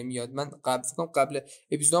در نمیاد. من قبل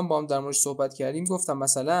اپیزودام با هم در موردش صحبت کردیم، گفتم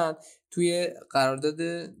مثلا توی قرارداد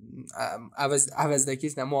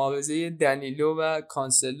معاوضه دنیلو و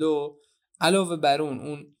کانسلو علاوه بر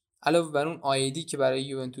اون آیدی که برای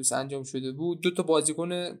یوونتوس انجام شده بود، 2 تا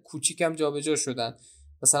بازیکن کوچیک هم جابجا شدن.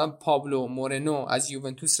 مثلا پابلو مورنو از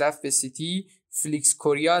یوونتوس رفت به سیتی، فلیکس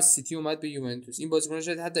کوریا از سیتی اومد به یوونتوس. این بازیکن‌ها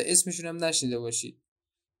شاید حتی اسمشون هم نشنیده باشید،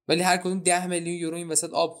 ولی هر کدوم 10 میلیون یورو این وسط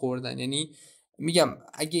آب خوردن. یعنی میگم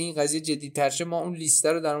اگه این قضیه جدی‌تر شه ما اون لیست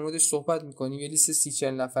رو در موردش صحبت می‌کنیم. یه لیست 30-40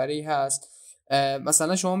 نفره‌ای هست.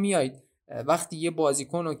 مثلا شما میایید وقتی یه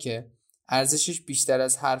بازیکنو که ارزشش بیشتر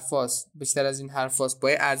از این حرفاست با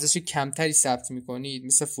ارزش کمتری ثبت می‌کنید،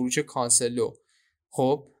 مثل فروش کانسلو،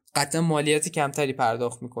 خب قطعا مالیات کمتری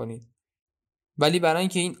پرداخت می‌کنید. ولی برای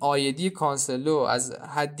اینکه این آیدی کانسلو از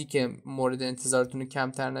حدی که مورد انتظارتون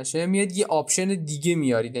کمتر نشه، میاد یه آپشن دیگه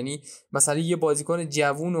میارید. یعنی مثلا یه بازیکن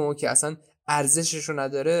جوونو که اصلا ارزششو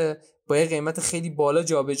نداره با یه قیمت خیلی بالا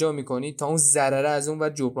جابجا میکنید تا اون ضرره از اون ور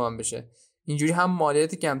جبران بشه. اینجوری هم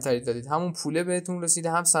مالیات کمتری دادید، همون پوله بهتون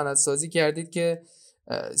رسیده، هم سندسازی کردید که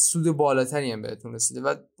سود بالاتری هم بهتون رسیده.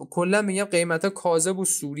 و کلا میگم قیمتا کاذب و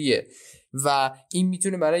سوریه و این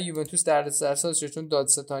میتونه برای یوونتوس دردسرساز شه، چون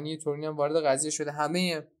دادستانی تورین هم وارد قضیه شده.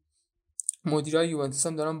 همه مدیرای یوونتوس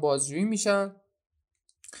هم دارن بازجویی میشن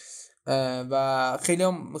و خیلی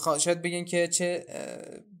هم شاید بگن که چه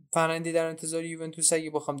فرآیندی در انتظار یوونتوس. اگه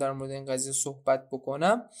بخوام در مورد این قضیه صحبت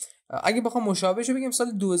بکنم، اگه بخوام مشابهش بگم،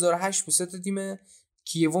 سال 2008 بود 3 تا تیم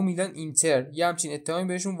کیوو، میلان، اینتر یه همچین اتهامی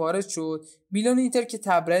بهشون وارد شد. میلان و اینتر که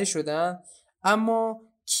تبرئه شدن، اما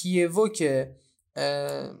کیوو که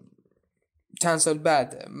چند سال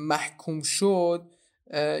بعد محکوم شد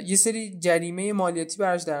یه سری جریمه مالیاتی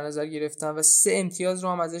براش در نظر گرفتن و 3 امتیاز رو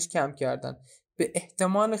هم ازش کم کردن. به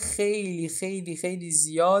احتمال خیلی خیلی خیلی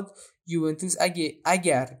زیاد یوونتوس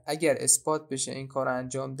اگر اثبات بشه این کار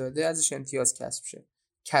انجام داده، ازش امتیاز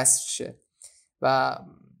کسر شه و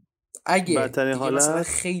اگه مثلا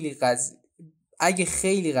خیلی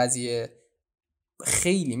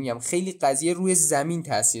قضیه روی زمین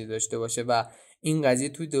تاثیر داشته باشه و این قضیه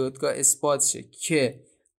توی دادگاه اثبات شه که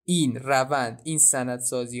این روند، این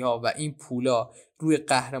سندسازی ها و این پولا روی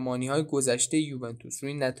قهرمانی های گذشته یوونتوس،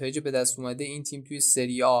 روی نتایج به دست اومده این تیم توی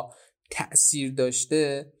سری آ تأثیر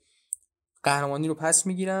داشته، قهرمانی رو پس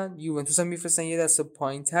میگیرن. یوونتوس هم میفرستن یه دسته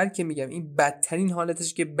پایین‌تر که میگم این بدترین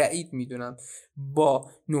حالتش که بعید میدونم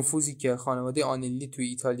با نفوذی که خانواده آنیلی توی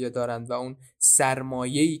ایتالیا دارن و اون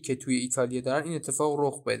سرمایه‌ای که توی ایتالیا دارن این اتفاق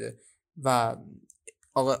رخ بده و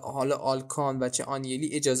حالا آلکان و چه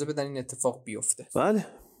آنیلی اجازه بدن این اتفاق بیفته. بله،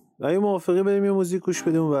 اگه موافقی بریم یه موزیک گوش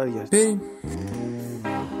بدیم و برگردیم.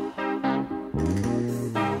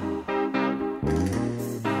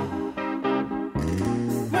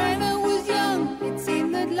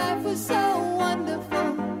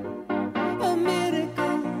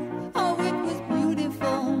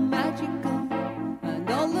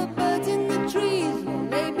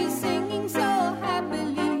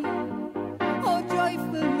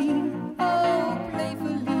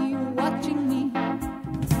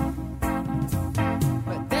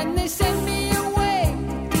 Send me away.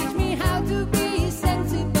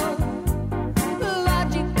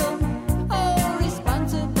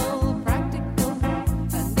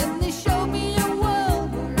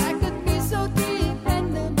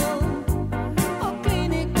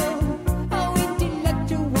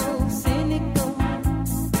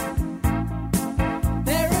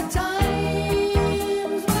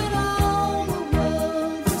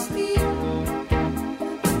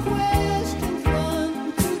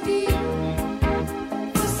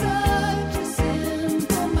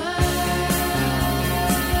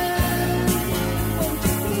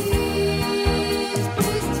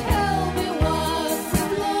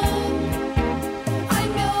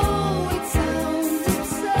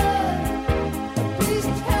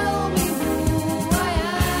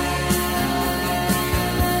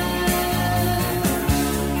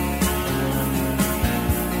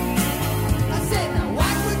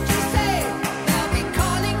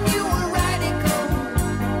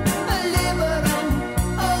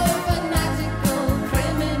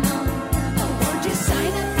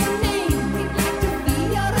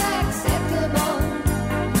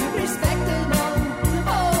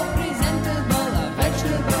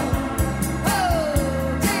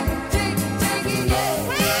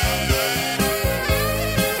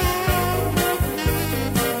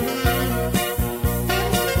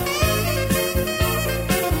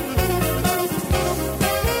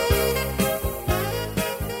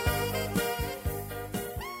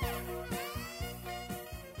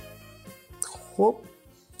 خب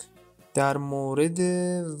در مورد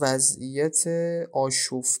وضعیت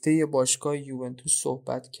آشفته باشگاه یوونتوس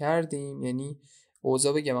صحبت کردیم. یعنی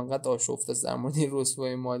اوضاع بگم انقدر آشفته است در مورد این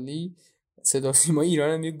رسوای مالی، صدا سیما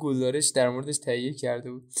ایران هم یه گزارش در موردش تهیه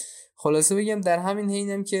کرده بود. خلاصه بگم در همین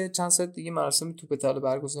حینم که چند ساعت دیگه مراسم توپ طلا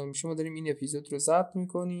برگزار میشه، ما داریم این اپیزود رو ضبط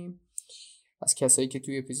میکنیم. از کسایی که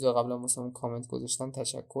توی اپیزود قبلا واسمون کامنت گذاشتن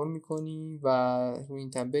تشکر میکنیم و روی این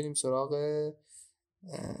تن بریم سراغ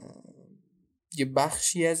یه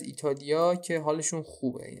بخشی از ایتالیا که حالشون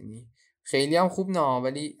خوبه. یعنی خیلی هم خوب نه،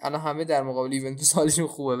 ولی الان همه در مقابل یوونتوس حالشون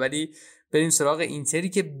خوبه. ولی بریم سراغ اینتری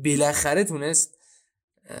که بالاخره تونست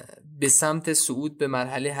به سمت صعود به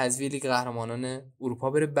مرحله حذفی لیگ قهرمانان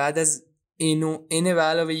اروپا بره بعد از این به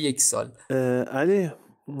علاوه 1 سال. علی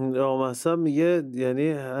رامحسن میگه یعنی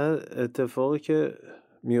هر اتفاقی که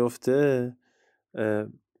میفته،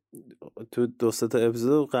 تو 2-3 تا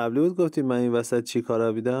اپیزود قبلی بود گفتیم من این وسط چی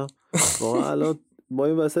کارا بیدم. واقعا الان ما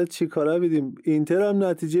این وسط چی کارا بیدیم. اینتر هم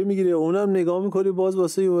نتیجه میگیره، اونم نگاه میکنی باز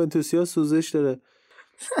واسه یوونتوسیا سوزش داره.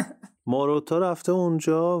 ماروتا رفته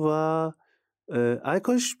اونجا و ای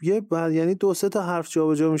کاش یعنی 2-3 تا حرف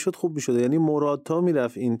جابجا میشد خوب میشد. یعنی موراتا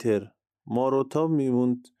میرفت اینتر، ماروتا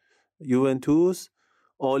میموند یوونتوس،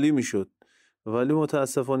 عالی میشد. ولی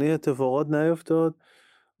متاسفانه اتفاقات نیفتاد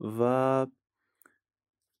و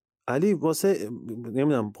علی واسه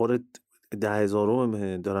نمیدونم بار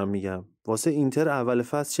 10,000 دارم میگم، واسه اینتر اول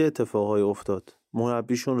فصل چه اتفاقایی افتاد؟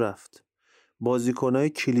 مربیشون رفت، بازیکنای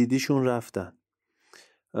کلیدیشون رفتن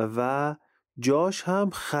و جاش هم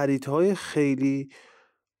خریدهای خیلی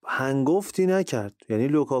هنگفتی نکرد. یعنی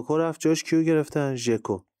لوکاکو رفت جاش کیو گرفتن؟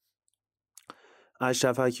 ژکو.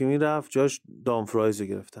 اشرف حکیمی رفت جاش دامفرایز رو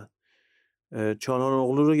گرفتن.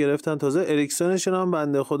 چالهانوغلو رو گرفتن. تازه اریکسونشون هم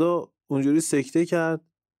بنده خدا اونجوری سکته کرد،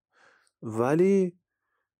 ولی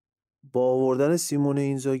با آوردن سیمونه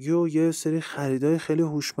اینزاگی و یه سری خریدای خیلی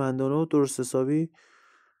هوشمندانه و درست حسابی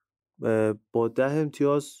با 10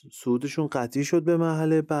 امتیاز صعودشون قطعی شد به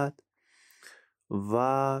مرحله بعد.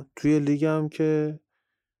 و توی لیگ هم که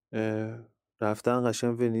رفتن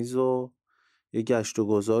قشنگ ونیزو یه گشت و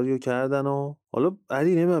گذاری رو کردن. و حالا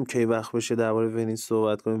علی نمیدونم کی وقت بشه درباره ونیز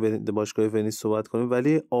صحبت کنیم، باشگاه ونیز صحبت کنیم،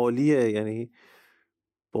 ولی عالیه. یعنی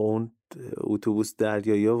با اون اتوبوس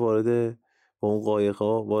دریایی ها وارد، با اون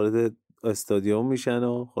قایق‌ها وارد استادیوم میشن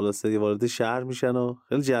و خلاصه وارد شهر میشن و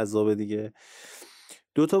خیلی جذابه دیگه.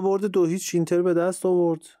 2 تا برد 2-0 اینتر به دست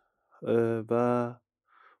آورد و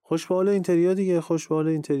خوش به حال اینتریا دیگه، خوش به حال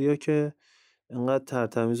اینتریا که انقدر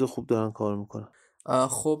ترتمیز و خوب دارن کار میکنن.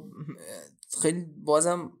 خب خیلی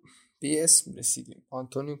بازم به اسم رسیدیم.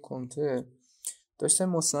 آنتونیو کونته. داشتم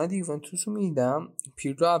مستند یوونتوس رو میدیدم.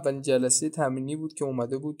 پیرلو اولین جلسه تمرینی بود که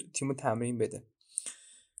اومده بود تیمو تمرین بده.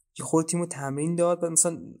 یه خورده تیمو تمرین داد، بعد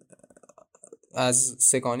مثلا از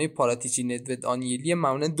سگانه پاراتیچی، ندوید، آنیلی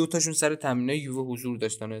معمولا 2 تاشون سر تمرینای یووه حضور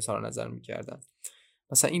داشتن و اظهار نظر میکردن.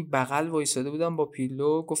 مثلا این بغل وایساده بودن با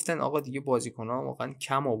پیرلو، گفتن آقا دیگه بازیکن‌ها واقعا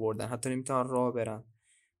کم آوردن، حتی نمیتونن راه برن.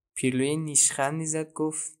 پیرلو نیشخندی زد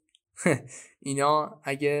گفت اینا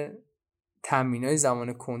اگه تمرینای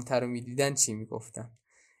زمان کنته رو میدیدن چی میگفتن.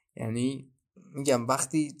 یعنی میگم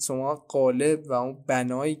وقتی شما قالب و اون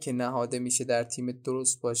بنایی که نهاده میشه در تیم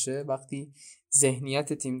درست باشه، وقتی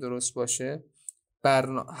ذهنیت تیم درست باشه،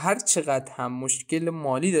 هر چقدر هم مشکل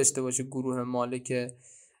مالی داشته باشه گروه مالک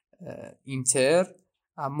اینتر،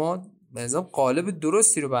 اما مثلا قالب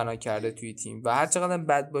درستی رو بنا کرده توی تیم و هر چقدر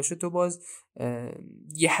بد باشه تو باز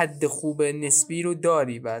یه حد خوب نسبی رو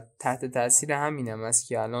داری و تحت تاثیر همینم است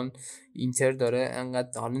که الان اینتر داره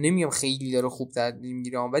انقدر، حالا نمیگم خیلی داره خوب تدوین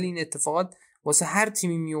میگیره، ولی این اتفاقات واسه هر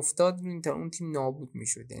تیمی میافتاد اینتر اون تیم نابود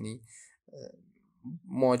میشد. یعنی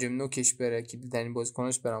مهاجم نوکش بره که دیدن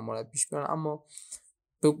بازیکناش برن، مربیش برن، اما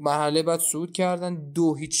به مرحله بعد صعود کردن.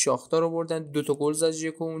 2-0 شاختار رو بردن، 2 تا گل زد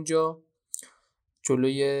ژکو اونجا،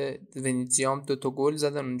 جلوی ونیزیا هم 2 تا گل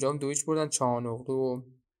زدن، اونجا هم 2-0 بردن. چالهانوغلو و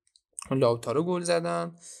لاوتارو گل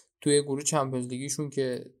زدن. توی گروه چمپیونز لیگشون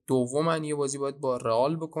که دومن، یه بازی باید با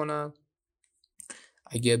رئال بکنن،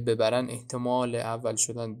 اگه ببرن احتمال اول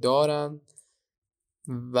شدن دارن.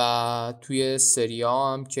 و توی سری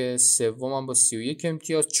آ هم که سومن با 31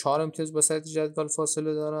 امتیاز، 4 امتیاز با سطح جدول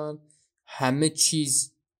فاصله دارن. همه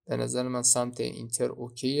چیز به نظر من سمت اینتر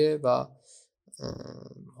اوکیه و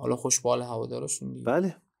حالا خوشبال هوادارشون دیگه.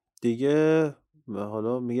 بله دیگه.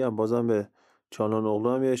 حالا میگم بازم به چالهانوغلو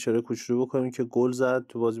هم یه اشاره کوچولو بکنیم که گل زد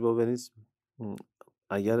تو بازی با ونیز.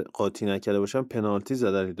 اگر قاطی نکرده باشم پنالتی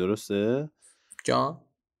زد، درسته؟ جان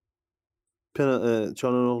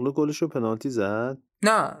چالهانوغلو گلشو پنالتی زد؟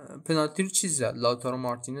 نه، پنالتی رو چیز زد، لاتارو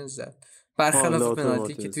مارتینز زد. برخلاف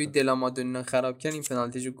پنالتی که توی دلامادونینا خراب کرد، این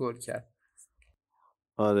پنالتیشو گل کرد.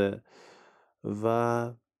 آره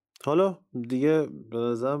و حالا دیگه به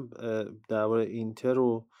نظرم درباره اینتر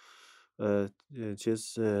و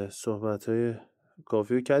چیز صحبت‌های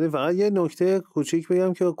کافی رو کردیم. فقط یه نکته کوچیک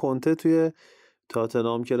بگم که کنته توی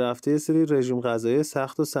تاتنهام که رفته یه سری رژیم غذایی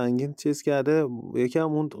سخت و سنگین چیز کرده.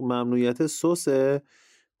 یکم اون ممنوعیت سسه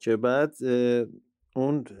که بعد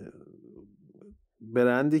اون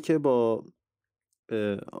برندی که با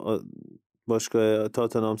باشگاه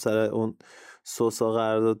تاتنهام سر اون سوسا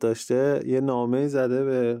قرارداد داشته یه نامه زده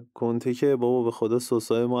به کنته که بابا به خدا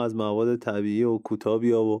سسای ما از مواد طبیعی و کوتاه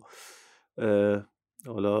بیا و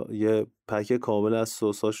حالا یه پک کامل از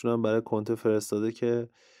سساشون هم برای کنته فرستاده که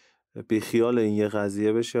بیخیال این یه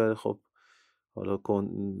قضیه بشه. ولی خب حالا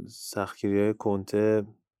سختگیری‌های کنته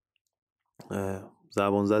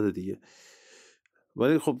زبان زده دیگه،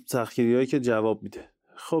 ولی خب سختگیری‌هایی که جواب میده.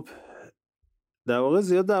 خب در واقع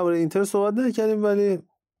زیاد درباره اینتر صحبت نکردیم، ولی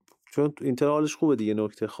چون اینتر حالش خوبه دیگه،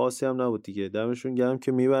 نکته خاصی هم نبود دیگه. دمشون گرم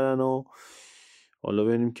که میبرن و حالا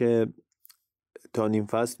ببینیم که تا نیم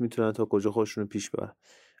فصل میتونن تا کجا خودشونو پیش ببرن.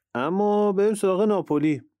 اما بریم سراغ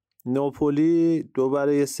ناپولی. ناپولی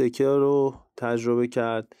دوباره سکه رو تجربه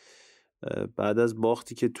کرد. بعد از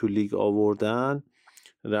باختی که تو لیگ آوردن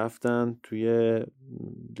رفتن توی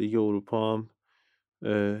لیگ اروپا هم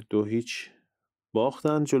 2-0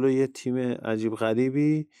 باختن جلوی یه تیم عجیب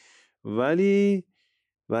غریبی.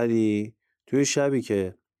 ولی توی شبی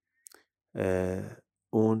که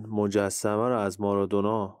اون مجسمه رو از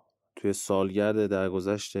مارادونا توی سالگرد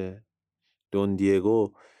درگذشت دون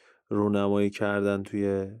دیگو رونمایی کردن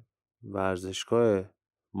توی ورزشگاه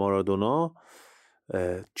مارادونا،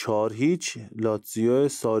 4-0 لاتزیو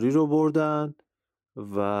ساری رو بردن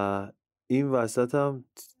و این وسط هم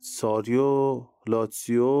ساری و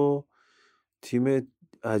لاتزیو تیم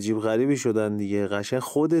عجیب غریبی شدن دیگه، قشنگ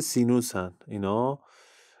خود سینوسن اینا.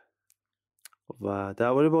 و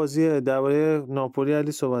درباره ناپولی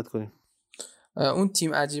علی صحبت کنیم. اون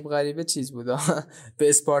تیم عجیب غریبه چیز بود به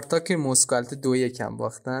اسپارتاک مسکو 2-1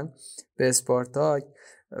 باختن به اسپارتاک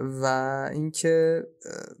و اینکه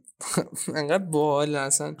انقدر باحال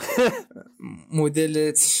اصلا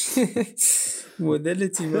مدل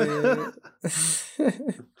تیمای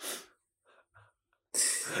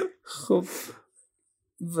خب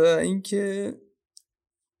و اینکه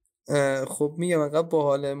خب میگم انقدر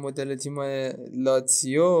باحال مدل تیمای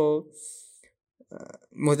لاتزیو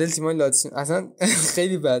اصلا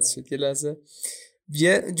خیلی بد شد. یه لحظه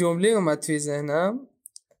یه جمله اومد توی ذهنم،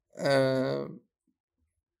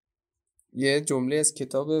 یه جمله از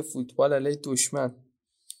کتاب فوتبال علیه دشمن.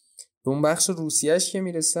 به اون بخش روسیهش که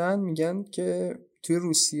میرسن میگن که توی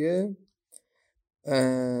روسیه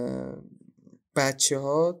بچه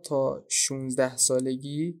ها تا 16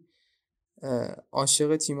 سالگی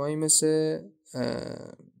عاشق تیمایی مثل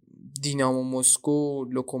دینامو مسکو،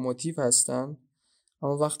 لوکوموتیو هستن،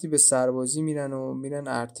 اما وقتی به سربازی میرن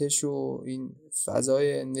ارتش و این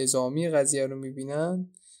فضای نظامی قضیه رو میبینن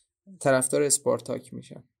طرفدار اسپارتاک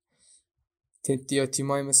میشن. یا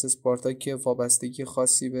تیمایی مثل اسپارتاک که وابستگی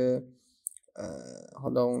خاصی به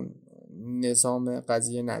حالا اون نظام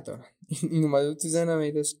قضیه ندارن. این اومده تو ذهنم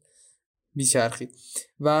ایدش بیچرخید.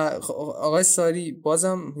 و آقای ساری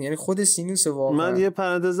بازم یعنی خود سینوس واقعا. من یه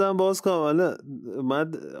پرانتزم باز کنم،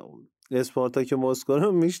 من اسپارتاک مسکو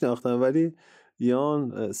رو میشناختم ولی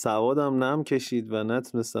یان سوادم نم کشید و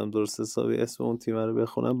نتونستم درست حسابی اسم اون تیم رو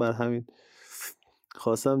بخونم، بر همین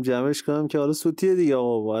خواستم جمعش کنم که حالا سوتیه دیگه.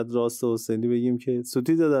 آقا باید راست و حسینی بگیم که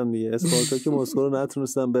سوتی دادم دیگه. اسپارتاک مسکو رو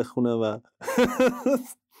نتونستم بخونم و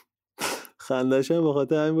خندشم به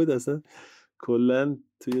خاطر همین بود. اصلا کلا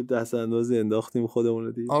توی دست اندازی انداختیم خودمون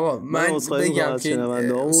رو دیگه. آقا من بگم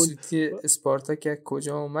که سوتی اسپارتاک از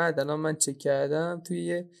کجا اومد. الان من چک کردم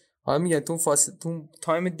توی حالا میگن تو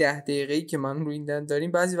تایم 10 دقیقه‌ای که من رو این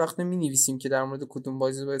داریم بعضی وقتا می‌نویسیم که در مورد کدوم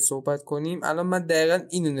بازی باید صحبت کنیم. الان من دقیقاً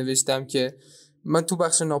اینو نوشتم که من تو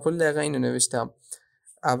بخش ناپولی دقیقاً اینو نوشتم.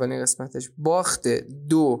 اولین قسمتش باخت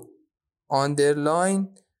 2 آندرلاین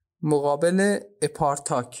مقابل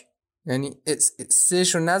اسپارتاک، یعنی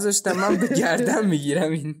سه‌شو نذاشتم من به گردن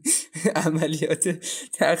میگیرم این عملیات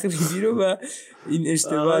تخریبی رو و این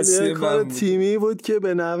اشتباه سه من بود. تیمی بود که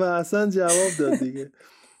به نحو اصلا جواب داد دیگه.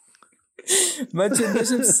 من چه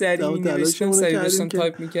داشتم سریع نوشتم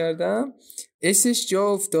تایپ میکردم اسش جا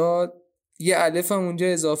افتاد، یه الف هم اونجا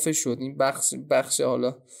اضافه شد. این بخش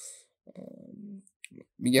حالا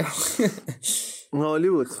میگم عالی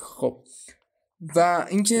بود. خب و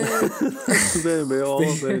اینکه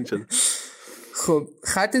بریم خب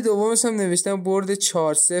خط دومش هم نوشتم برد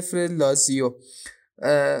 4-0 لازیو.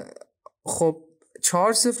 خب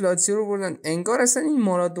 4-0 لاتزیو رو بردن. انگار اصلا این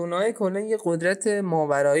مارادونای کلا یه قدرت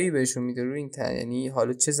ماورایی بهشون میده رو این یعنی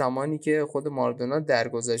حالا چه زمانی که خود مارادونا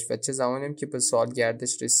درگذشت و چه زمانی هم که به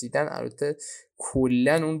سالگردش رسیدن، البته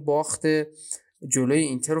کلا اون باخت جلوی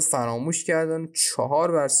اینتر رو فراموش کردن 4-0.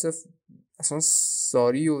 اصلا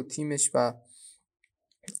ساری و تیمش و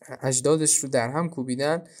اجدادش رو در هم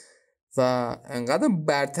کوبیدن و انقدر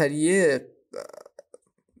برتریه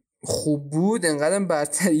خوب بود، انقدر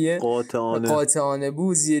برتریه قاطعانه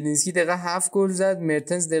بود. زیلینسکی دقیقه 7 گل زد،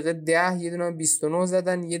 مرتنز دقیقه 10، یه دونه 29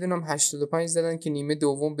 زدن، یه دونه 85 زدن که نیمه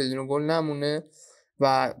دوم بدون گل نمونه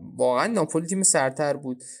و واقعا ناپولی تیم سرتر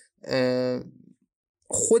بود.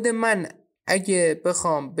 خود من اگه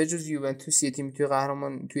بخوام به جز یوونتوس یه تیمی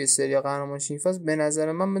توی سری آ قهرمان شیفاست، به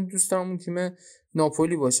نظر من دوست دارم اون تیم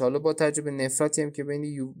ناپولی باشه. حالا با توجه به نفرتی هم که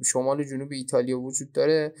بین شمال و جنوب ایتالیا وجود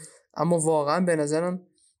داره، اما واقعا به نظرم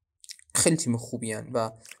خیلی تیم خوبی هن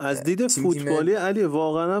و از دید فوتبالی علی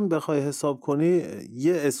واقعا هم بخوای حساب کنی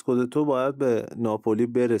یه اسکودتو باید به ناپولی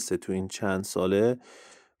برسه تو این چند ساله.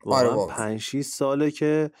 واقعا 5-6 ساله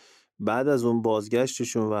که بعد از اون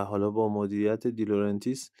بازگشتشون و حالا با مدیریت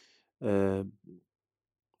دیلورنتیس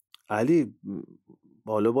علی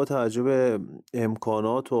حالا با توجه به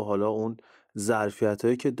امکانات و حالا اون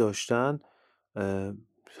ظرفیتایی که داشتن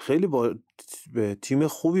خیلی با تیم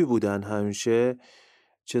خوبی بودن همیشه،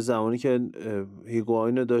 چه زمانی که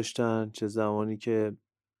هیگواین داشتن، چه زمانی که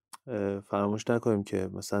فراموش نکنیم که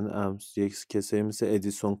مثلا یک کسی مثل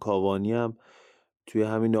ادیسون کاوانی هم توی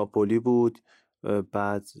همین ناپولی بود.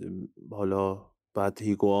 بعد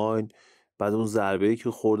هیگواین، بعد اون ضربه‌ای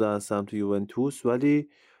که خوردن از سمت یوونتوس. ولی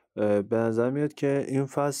به نظر میاد که این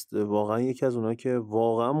فصل واقعا یکی از اونها که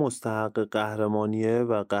واقعا مستحق قهرمانیه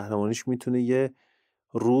و قهرمانیش میتونه یه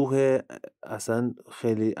روح اصلا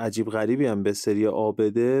خیلی عجیب غریبی هم به سری آ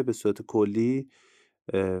بده به صورت کلی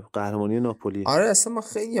قهرمانی ناپولی. آره اصلا ما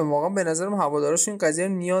خیلی واقعا به نظرم هوادارش این قضیه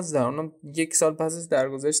رو نیاز دارن. اونم یک سال پس از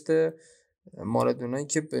درگذشت مارادونایی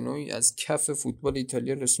که به نوعی از کف فوتبال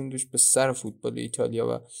ایتالیا رسوندش به سر فوتبال ایتالیا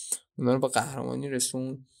و اونا رو به قهرمانی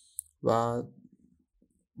رسون و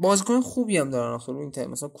بازیکن خوبی هم دارن آخر این تیم،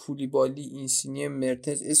 مثلا کولیبالی، اینسینیه،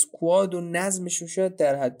 مرتنز، اسکواد و نظمشون شاید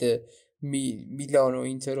در حد میلان و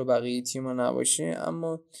اینتر و بقیه تیم‌ها نباشه،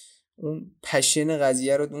 اما اون پشن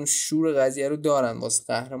قضیه رو، اون شور قضیه رو دارن واسه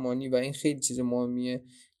قهرمانی و این خیلی چیز مهمیه.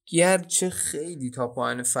 گرچه خیلی تا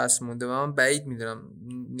پایان فصل مونده و من بعید میدونم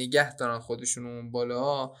نگه دارن خودشون اون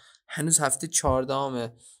بالاها. هنوز هفته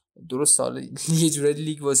 14 درست سال یه جوری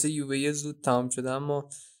لیگ واسه یووه زود تمام شده، اما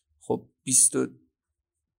خب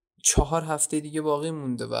 24 هفته دیگه باقی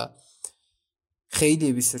مونده و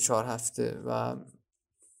خیلی 24 هفته و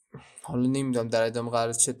حالا نمیدونم در ادامه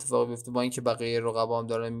قرار چه اتفاقی بیفته، با اینکه بقیه رقبا هم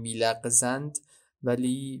دارن میلغزند.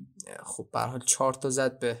 ولی خب به هر حال 4 تا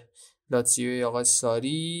زد به لاتزیو آقای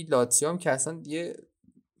ساری. لاتزیو هم که اصلا یه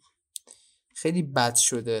خیلی بد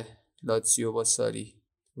شده لاتزیو با ساری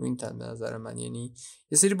این به نظر من، یعنی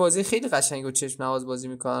یه سری بازی خیلی قشنگ و چشم نواز بازی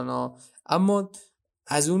میکنن اما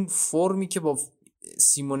از اون فرمی که با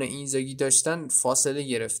سیمون اینزاگی داشتن فاصله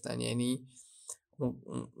گرفتن. یعنی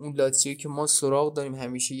اون لاتزیو که ما سراغ داریم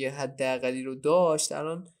همیشه یه حداقلی رو داشت،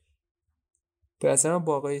 الان به نظر من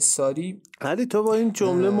با آقای ساری. علی تو با این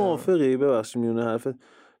جمله موافقی؟ ببخشید میونه حرفت،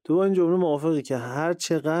 تو با این جمله موافقی که هر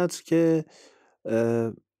چقدر که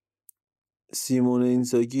سیمون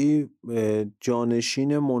اینزاگی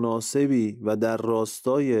جانشین مناسبی و در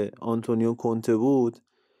راستای آنتونیو کونته بود،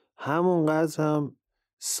 همونقدر هم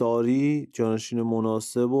ساری جانشین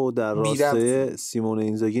مناسب و در راستای سیمون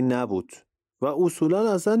اینزاگی نبود و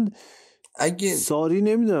اصولا اصلا اگه ساری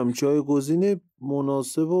نمیدونم جایگزین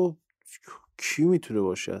مناسب و کی میتونه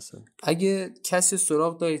باشه. اصلا اگه کسی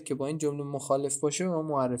سراغ دارید که با این جمله مخالف باشه ما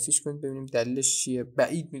معرفیش کنید ببینیم دلیلش چیه.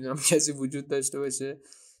 بعید میدونم کسی وجود داشته باشه.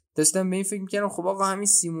 داشتم به این فکر میکردم خب آقا همین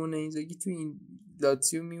سیمون اینزاگی تو این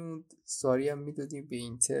لاتزیو میموند، ساری هم میدادیم به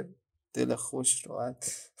اینتر، دل خوش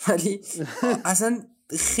راحت. ولی اصلا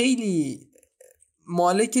خیلی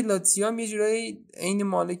مالک لاتزیو هم یه جورایی عین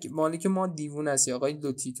مالک ما دیوونه است، آقای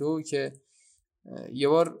لوتیتو که یه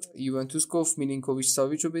بار یوونتوس گفت میلینکوویچ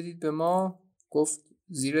ساویچ رو بدید به ما، گفت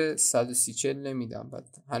زیر 130 نمیدم.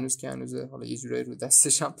 بعد هنوز که هنوزه حالا یه جورایی رو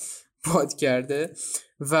دستش هم باد کرده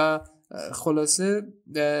و خلاصه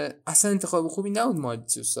اصلا انتخاب خوبی نبود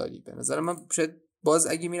ماریتزیو ساری. به نظر من شاید باز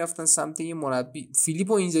اگه میرفتن سمت یه مربی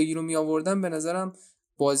فیلیپو اینزاگی رو می آوردن، به نظرم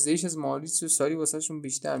بازدهیش از ماریتزیو ساری واسهشون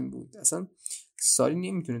بیشتر می بود. اصلا ساری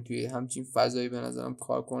نمیتونه توی همچین فضایی به نظرم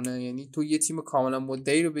کار کنه. یعنی تو یه تیم کاملا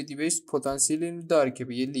مدعی رو بدی بهش، پتانسیل اینو داره که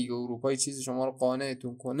به یه لیگ اروپایی چیز شما رو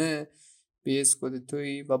قانعتون کنه به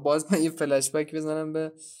اسکودتویی. و باز من یه فلش بک بزنم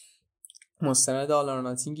به مستند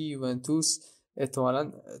آلارناتینگ یوونتوس.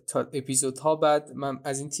 احتمالاً تا اپیزودها بعد من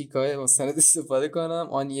از این تیکای مستند استفاده کنم.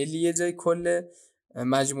 آنیلی یه جای کل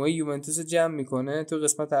مجموعه یوونتوس رو جمع میکنه، تو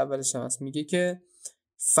قسمت اولش هم هست، میگه که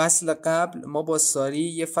فصل قبل ما با ساری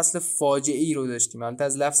یه فصل فاجعه‌ای رو داشتیم، البته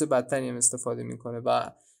از لفظ بدتری هم استفاده میکنه، و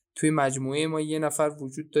توی مجموعه ما یه نفر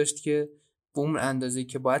وجود داشت که به اون اندازه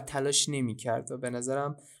که باید تلاش نمی‌کرد. و به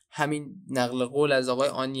نظرم همین نقل قول از آقای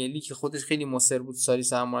آنیلی که خودش خیلی مصر بود ساری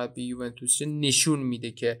سرمربی یوونتوس نشون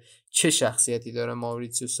میده که چه شخصیتی داره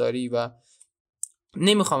ماوریتسیو ساری. و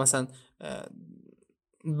نمیخوام مثلا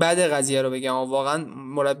بعد قضیه رو بگم، واقعا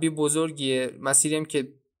مربی بزرگیه، مسیری هم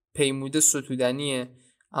که پیموده ستودنیه،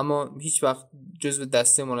 اما هیچ وقت جزو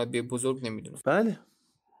دسته مربی بزرگ نمیدونم. بله.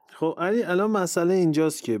 خب علی الان مسئله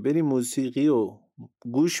اینجاست که بریم موسیقی رو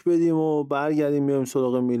گوش بدیم و برگردیم بریم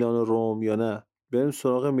سراغ میلان و روم، یا نه بریم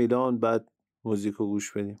سراغ میلان بعد موزیک رو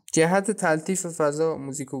گوش بدیم؟ جهت تلطیف فضا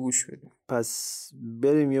موزیک رو گوش بدیم. پس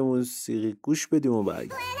بریم یه موسیقی گوش بدیم و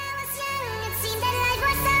برگردیم.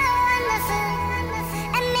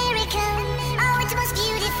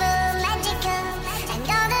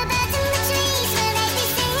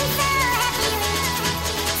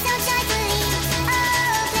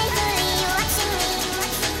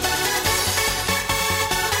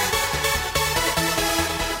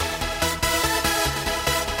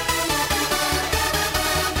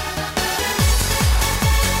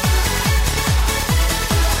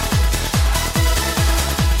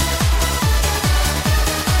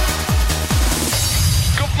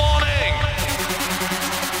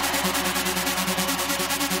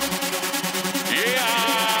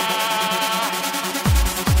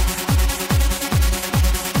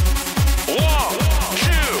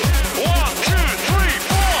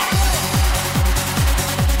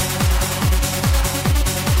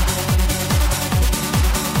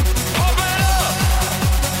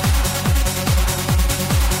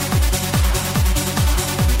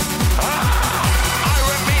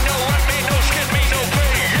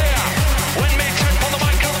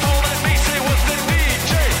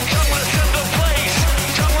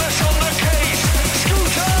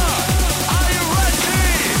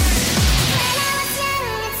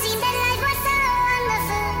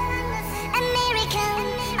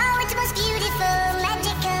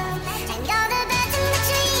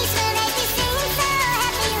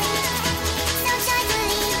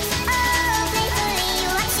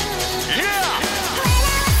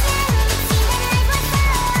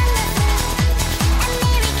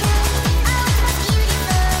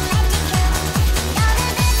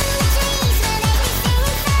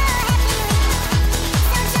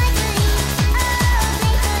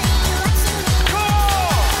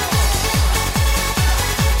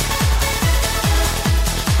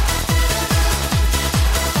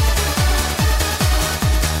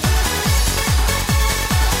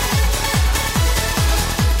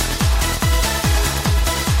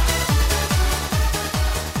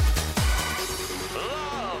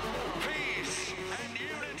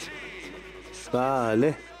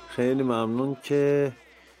 بله خیلی ممنون که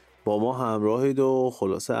با ما همراهید و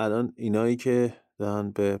خلاصه الان اینایی که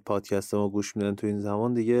دارن به پادکست ما گوش میدن تو این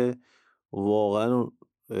زمان دیگه واقعا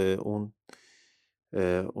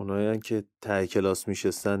اونایی که ته کلاس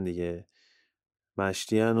میشستن دیگه،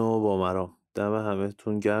 مشتیان و با مرام. دم همه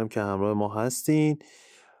تون گرم که همراه ما هستین.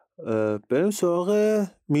 بریم سراغ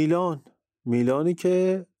میلانی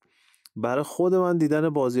که برای خود من دیدن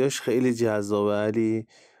بازیاش خیلی جذابه علی،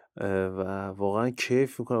 و واقعا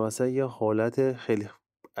کیف میکنم. مثلا یه حالت خیلی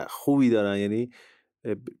خوبی دارن، یعنی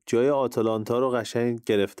جای آتالانتا رو قشنگ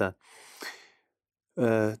گرفتن.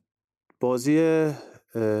 بازی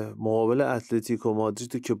مقابل اتلتیکو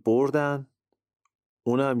مادرید که بردن،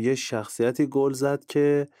 اونم یه شخصیتی گل زد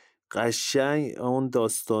که قشنگ اون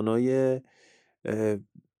داستانای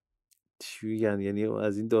چی میگن، یعنی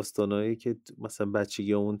از این داستانایی که مثلا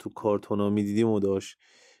بچگی اون تو کارتونا میدیدیم و داشت.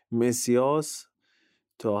 مسیاس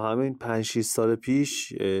تا همین 5-6 سال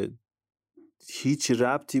پیش هیچ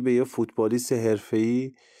ربطی به یه فوتبالیست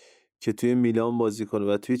حرفه‌ای که توی میلان بازی کنه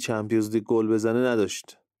و توی چمپیونز لیگ گل بزنه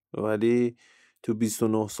نداشت، ولی تو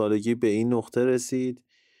 29 سالگی به این نقطه رسید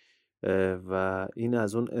و این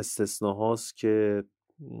از اون استثناهاست که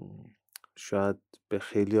شاید به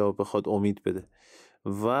خیلی ها بخواد امید بده.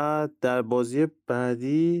 و در بازی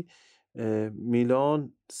بعدی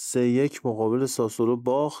میلان 3-1 مقابل ساسولو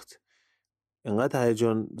باخت. انقدر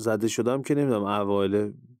هیجان زده شدم که نمیدونم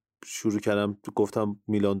اوایل شروع کردم گفتم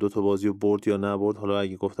میلان 2 تا بازی رو برد یا نبرد، حالا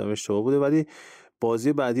اگه گفتم اشتباه بوده، ولی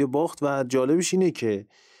بازی بعدی رو باخت. و جالبش اینه که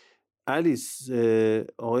الیس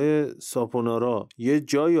آقای ساپونارا یه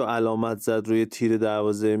جایی رو علامت زد روی تیر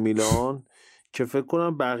دروازه میلان که فکر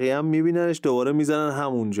کنم بقیه هم میبیننش دوباره میزنن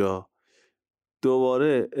همونجا.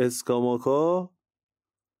 دوباره اسکاماکا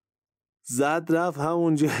زد رفت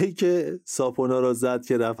همون جایی که ساپونا رو زد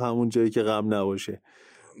که رفت همون جایی که قبل نباشه.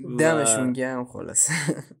 دمشون گرم خلاص.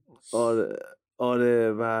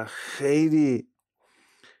 آره و خیلی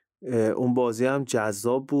اون بازی هم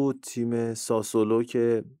جذاب بود. تیم ساسولو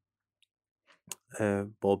که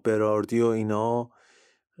با براردی و اینا،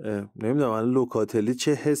 نمیدونم الان لوکاتلی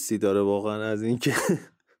چه حسی داره واقعا از این که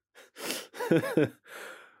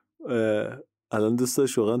الان دوست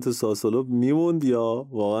داشت واقعا تو ساسولو میموند یا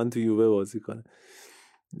واقعا تو یووه بازی کنه،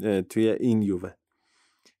 توی این یووه.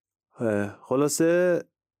 خلاصه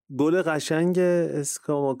گل قشنگ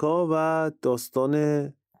اسکاماکا و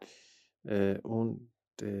داستان اون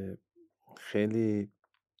خیلی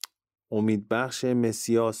امیدبخش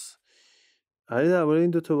مسیاس. علی درباره این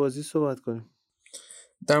دوتا بازی صحبت کنیم.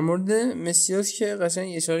 در مورد مسیاس که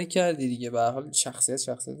قشنگ اشاره کردی دیگه، به هر حال شخصیت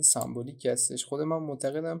سمبولیکی هستش. خود من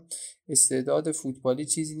معتقدم استعداد فوتبالی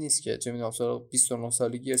چیزی نیست که چه میدونم سراغ 29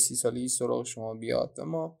 سالگی یا 30 سالگی سراغ شما بیاد،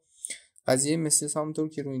 اما قضیه مسیاس همونطور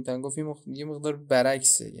که روی این تن گفت یه مقدار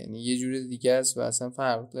برعکسه، یعنی یه جور دیگه است و اصلا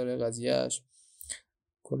فرق داره قضیهش،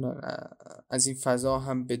 کلا از این فضا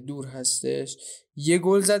هم به دور هستش. یه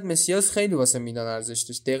گل زد مسیاس خیلی واسه میلان ارزش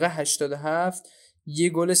داشت. دقیقه 87 یه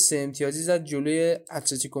گل 3 امتیازی زد جلوی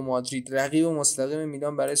اتلتیکو مادرید، رقیب مستقیم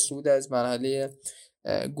میلان برای صعود از مرحله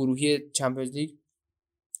گروهی چمپیونز لیگ.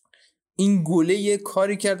 این گله یه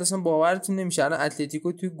کاری کرد اصلا باورتون نمیشه. الان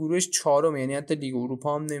اتلتیکو توی گروهش 4م، یعنی حتی لیگ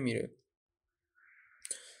اروپا هم نمیره.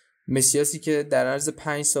 مسیاسی که در عرض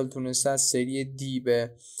 5 سال تونسته از سری دی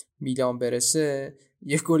به میلان برسه،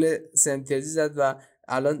 یه گل 3 امتیازی زد و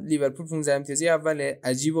الان لیورپول 15 امتیازی اوله،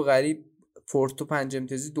 عجیب و غریب پورتو 5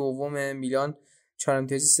 امتیازی دومه، میلان 4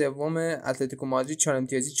 امتیازی سومه، اتلتیکو مادرید 4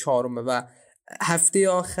 امتیازی چهارمه و هفته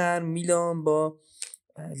آخر میلان با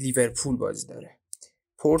لیورپول بازی داره،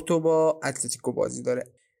 پورتو با اتلتیکو بازی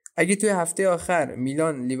داره. اگه توی هفته آخر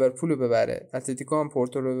میلان لیورپول رو ببره، اتلتیکو هم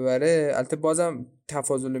پورتو رو ببره، البته بازم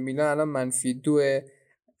تفاضل میلان الان -2،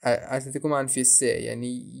 اتلتیکو -3، یعنی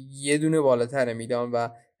یه دونه بالاتر میلان. و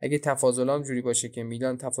اگه تفاضل هم جوری باشه که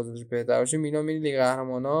میلان تفاضلش بهتر باشه، میلان میره لیگ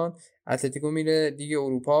قهرمانان، اتلتیکو میره لیگ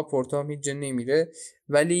اروپا، پورتو هم هیچ جا نمیره.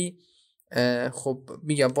 ولی خب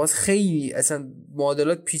میگم باز خیلی اصلا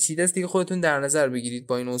معادلات پیچیده است دیگه، خودتون در نظر بگیرید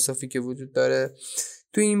با این اوصافی که وجود داره.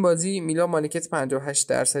 تو این بازی میلان مالکیت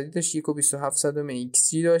 58% داشت، 1.27 ایکس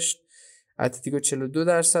جی داشت، اتلتیکو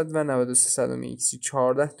 42% و 93 ایکس جی.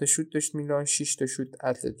 14 تا شوت داشت میلان، 6 تا شوت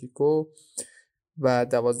اتلتیکو و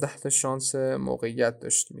 12 تا شانس موقعیت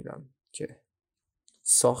داشت میلان که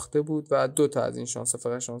ساخته بود و 2 تا از این شانس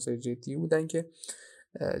فقط شانس جدی بودن که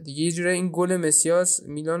دیگه. یه جوری این گل مسیاس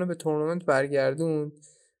میلانو به تورنمنت برگردون.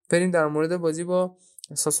 بریم در مورد بازی با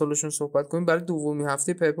ساسولوشون صحبت کنیم. برای دومین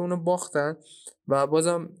هفته پپ اونو باختن و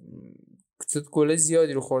بازم گل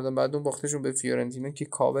زیادی رو خوردن بعد اون باختشون به فیورنتینا که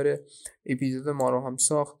کاور اپیزود ما رو هم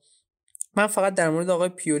ساخت. من فقط در مورد آقای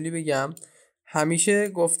پیولی بگم، همیشه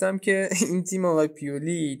گفتم که این تیم آقای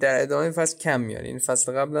پیولی در ادامه فصل کم میاره. این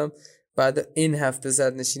فصل قبلم بعد این هفته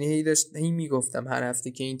زد نشینی هی میگفتم هر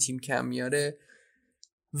هفته که این تیم کم میاره.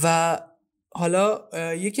 و حالا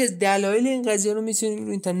یکی از دلایل این قضیه رو میتونیم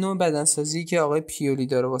رو این نوع بدنسازی که آقای پیولی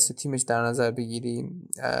داره واسه تیمش در نظر بگیریم.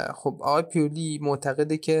 خب آقای پیولی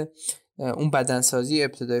معتقده که اون بدنسازی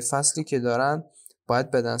ابتدای فصلی که دارن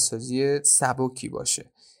باید بدنسازی سبکی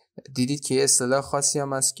باشه. دیدید که یه اصطلاح خاصی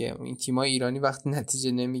هم هست که این تیم‌های ایرانی وقتی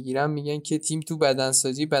نتیجه نمیگیرن میگن که تیم تو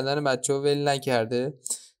بدنسازی بدن بچه‌ها ول نکرده.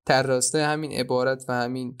 در راستای همین عبارت و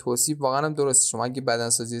همین توصیف واقعا هم درسته. شما اگه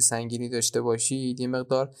بدنسازی سنگینی داشته باشید یه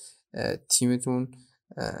مقدار تیمتون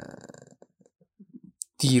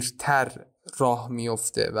دیرتر راه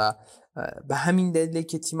میفته و به همین دلیله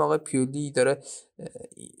که تیم آقای پیولی داره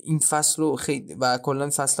این فصل رو خیلی و کلا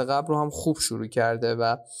فصل قبل رو هم خوب شروع کرده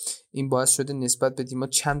و این باعث شده نسبت به تیم‌ها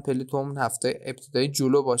چند پله تو اون هفته ابتدایی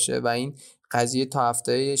جلو باشه و این قضیه تا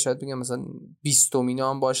هفته شاید بگم مثلا 20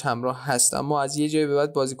 هم باش همراه هست. اما از یه جایی به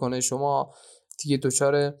بعد بازیکن‌های شما دیگه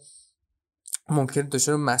ممکنه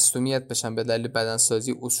دچار مصدومیت بشن به دلیل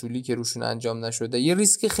بدنسازی اصولی که روشون انجام نشده. یه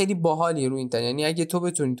ریسک خیلی باحالیه رو این تن، یعنی اگه تو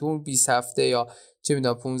بتونی تو اون 20 هفته یا چه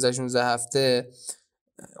میدونم 15 16 هفته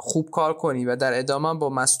خوب کار کنی و در ادامه با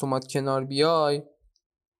مصدومات کنار بیای،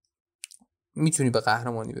 میتونی به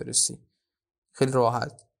قهرمانی برسی خیلی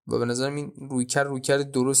راحت. و به نظرم این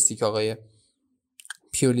رویکرد درستی که آقای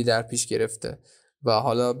پیولی در پیش گرفته و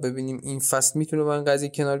حالا ببینیم این فصل میتونه با این قضیه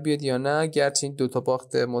کنار بیاد یا نه. گرچه این 2 تا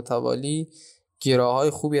باخت متوالی گراهای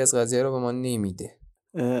خوبی از قضیه رو به ما نمیده.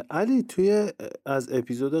 علی توی از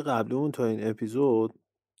اپیزود قبلمون تا این اپیزود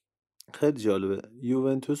خیلی جالبه،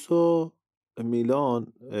 یوونتوس و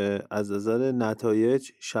میلان از نظر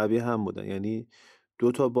نتایج شبیه هم بودن، یعنی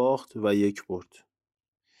 2 باخت و 1 برد.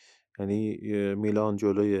 یعنی میلان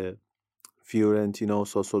جلوی فیورنتینا و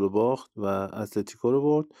ساسولو باخت و اتلتیکو رو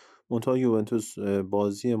برد. منتها یوونتوس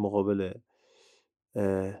بازی مقابل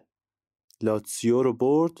لاتزیو رو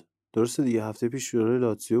برد. درسته دیگه، هفته پیش جلوی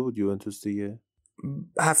لاتزیو بود یوونتوس دیگه،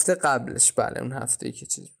 هفته قبلش، بله اون هفته که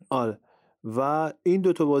چیز بود. آره. و این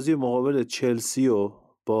 2 بازی مقابل چلسی و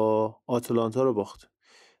با آتلانتا رو باخت.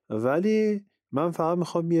 ولی من فقط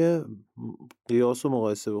میخوام یه قیاس و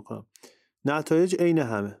مقایسه بکنم. نتایج عین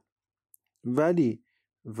همه، ولی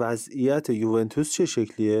وضعیت یوونتوس چه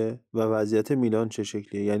شکلیه و وضعیت میلان چه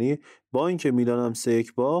شکلیه. یعنی با اینکه میلان هم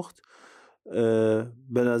 3-1 باخت،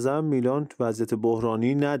 به نظرم میلان وضعیت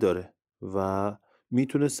بحرانی نداره و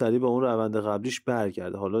میتونه سریع به اون روند قبلیش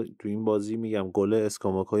برگرده. حالا تو این بازی میگم گل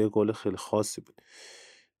اسکاماکا یه گل خیلی خاصی بود،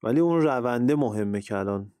 ولی اون رونده مهمه که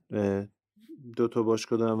الان 2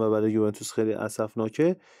 باشگاه دارن و برای یوونتوس خیلی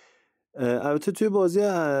اسفناکه. البته توی بازی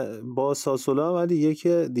با ساسولا هم، ولی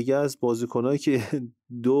یکی دیگه از بازیکنایی که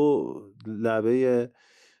 2 لبه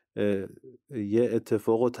یه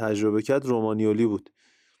اتفاق رو تجربه کرد رومانیولی بود.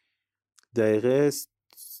 دقیقه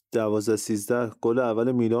 12-13 گل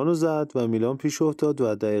اول میلان رو زد و میلان پیش افتاد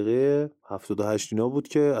و دقیقه 78 اینا بود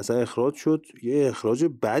که اصلا اخراج شد. یه اخراج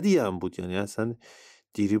بدی هم بود، یعنی اصلا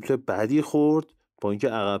دریبل بدی خورد، با اینکه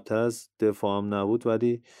عقب‌تر از دفاع هم نبود،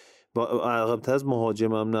 ولی عقب‌تر از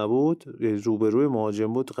مهاجم هم نبود، روبروی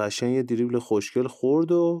مهاجم بود. قشنگ یه دریبل خوشگل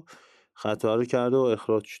خورد و خطا رو کرد و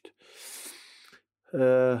اخراج شد.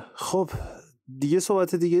 خب دیگه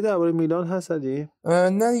صحبت دیگه درباره میلان هست علی؟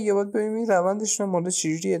 نه دیگه، باید ببینیم این روندشون هم حالا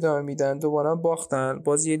چجوری ادامه میدن. دوباره باختن،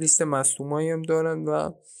 باز یه لیست مصدومایی هم دارن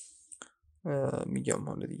و میگم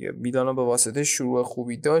حالا دیگه میلان به واسطه شروع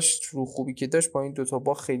خوبی که داشت با این 2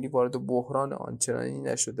 باخت خیلی وارد بحران آنچنانی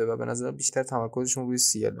نشده و به نظر بیشتر تمرکزشون روی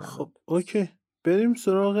سیل. خب اوکی، بریم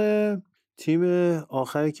سراغ تیم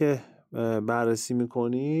آخری که بررسی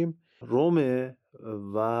میکنیم، رومه.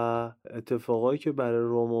 و اتفاقایی که برای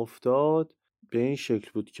روم افتاد به این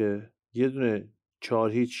شکل بود که یه دونه 4-0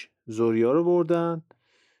 زوریا رو بردن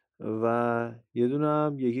و یه دونه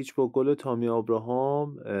هم 1-0 با گل تامی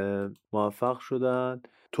آبراهام موفق شدن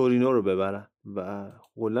تورینو رو ببرن و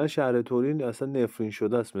کلا شهر تورین اصلا نفرین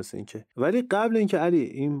شده است مثل اینکه. ولی قبل اینکه علی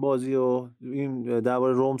این بازی و این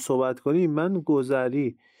درباره روم صحبت کنیم، من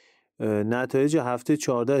گذری نتایج هفته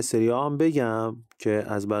 14 سری آ هم بگم که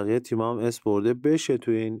از بقیه تیم‌ها هم اسپورده بشه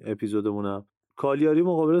توی این اپیزودمونم. کالیاری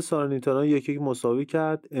مقابل سارنیتانا 1-1 مساوی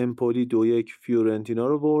کرد. امپولی 2-1 فیورنتینا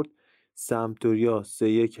رو برد. سمپدوریا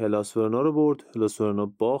 3-1 هلاس ورونا رو برد. هلاس ورونا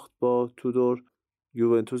باخت با تودور.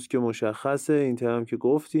 یوونتوس که مشخصه، اینتر هم که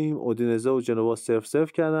گفتیم، اودینزه و جنوا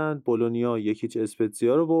 0-0 کردن. بولونیا 1-0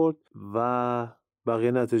 اسپتزیا رو برد و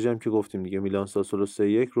بقیه نتایج هم که گفتیم دیگه. میلان ساسولو 3-1،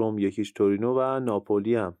 روم 1-0 تورینو و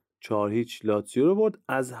ناپولی هم 4-0 لاتزیو رو برد.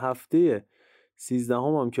 از هفته 13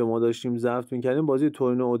 هم که ما داشتیم ضبط می‌کردیم بازی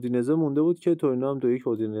تورینو اودینزه مونده بود که تورینو هم 2-1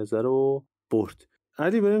 اودینزه رو برد.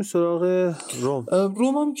 علی بریم سراغ روم.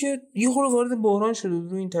 روم هم که یه خورده وارد بحران شده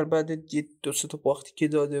رو اینتر بعد یه 2-3 باختی که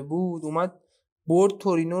داده بود، اومد برد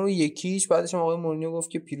تورینو رو 1-0. بعدش هم آقای مورینیو گفت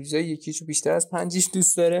که پیروزی 1-0 رو بیشتر از 5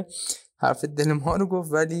 دوست داره. حرف دل ما رو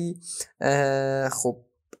گفت. ولی خب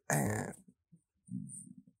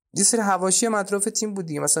یه سری حواشی هم اطراف تیم بود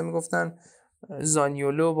دیگه. مثلا میگفتن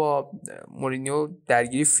زانیولو با مورینیو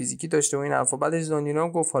درگیری فیزیکی داشته و این حرفا. بعدش زانیولو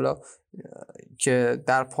هم گفت حالا که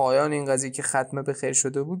در پایان این قضیه که ختمه به خیر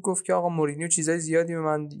شده بود، گفت که آقا مورینیو چیزای زیادی به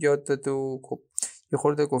من یاد داده و خب یه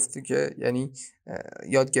خورده گفته که یعنی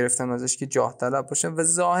یاد گرفتم ازش که جاه طلب باشم. و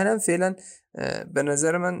ظاهرا فعلا به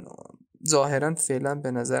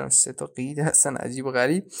نظرم 3 تا قید هستن عجیب و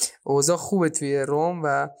غریب. اوضاع خوبه توی روم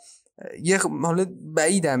و حالا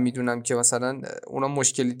بعیدم میدونم که مثلا اونا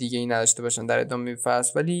مشکل دیگه ای نداشته باشن در ادامه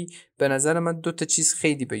فصل، ولی به نظر من 2 تا چیز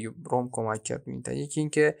خیلی به روم کمک کرد. یکی این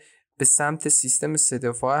که به سمت سیستم 3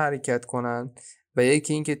 دفاعه حرکت کنن و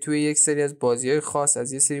یکی این که توی یک سری از بازی‌های خاص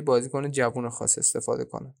از یه سری بازیکن جوان خاص استفاده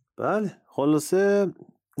کنن. بله، خلاصه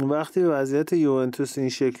وقتی وضعیت یوونتوس این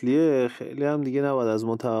شکلیه، خیلی هم دیگه نباید از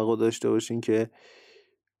ما توقع داشته باشین که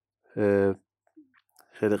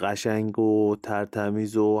خیلی قشنگ و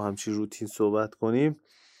ترتمیز و همچین روتین صحبت کنیم.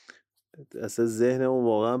 اصلا ذهنمون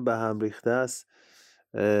واقعا به هم ریخته است.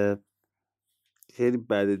 خیلی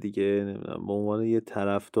بده دیگه. نمیدونم، به عنوان یه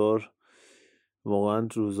طرفدار واقعا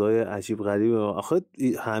روزای عجیب غریبه. آخه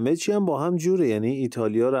همه چی هم با هم جوره، یعنی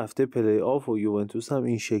ایتالیا رفته پلی آف و یوونتوس هم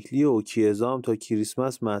این شکلیه و کیزا هم تا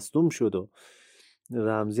کریسمس مصدوم شد و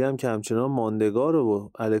رمزی هم که همچنان ماندگاره و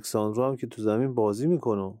الکساندرو هم که تو زمین بازی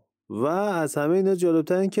میکنه و از همه اینا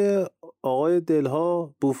جالبتر این که آقای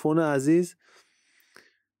دلها بوفون عزیز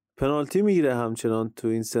پنالتی میگیره همچنان تو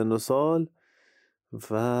این سن و سال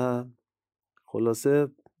و خلاصه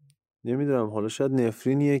نمیدونم، حالا شاید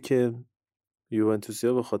نفرینیه که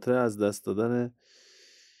یوونتوسیا به خاطر از دست دادن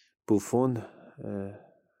بوفون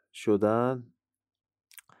شدن،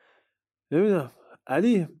 نمیدونم.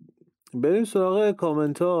 علی بریم سراغ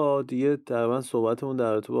کامنت ها دیگه. تقریبا صحبتمون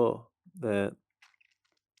در رابطه با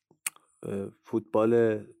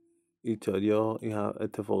فوتبال ایتالیا، این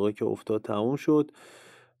اتفاقی که افتاد تموم شد.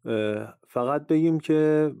 فقط بگیم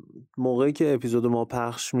که موقعی که اپیزود ما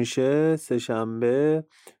پخش میشه سه‌شنبه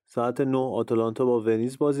ساعت 9 آتالانتا با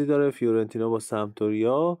ونیز بازی داره، فیورنتینا با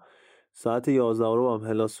سمپدوریا، ساعت 11 هم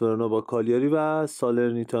هلاس ورونا با کالیاری و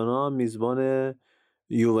سالرنیتانا میزبان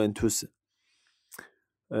یوونتوس.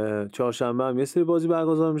 چهارشنبه هم یه سری بازی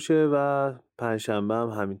برگزار میشه و پنجشنبه هم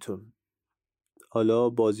همینطور. حالا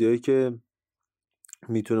بازیایی که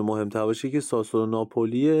میتونه مهمتر باشه که ساسولو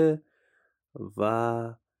ناپولیه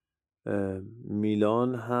و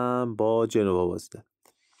میلان هم با جنوا بازی داره.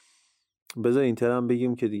 بذار اینتر هم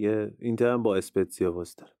بگیم که دیگه اینتر هم با اسپتزیا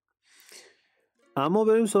بازی داره. اما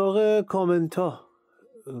بریم سراغ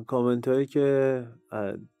کامنتایی که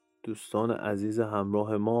دوستان عزیز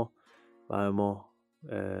همراه ما برای ما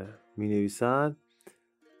می نویسن.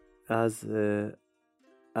 از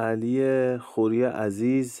علی خوری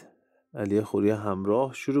عزیز، علی خوری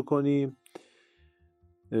همراه شروع کنیم.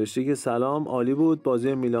 نوشته که سلام، عالی بود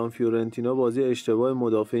بازی میلان فیورنتینا، بازی اشتباه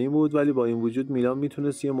مدافعین بود ولی با این وجود میلان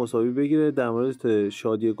میتونست یه مساوی بگیره. در مورد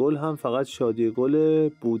شادی گل هم فقط شادی گل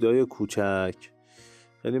بودای کوچک.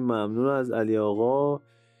 خیلی ممنون از علی آقا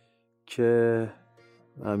که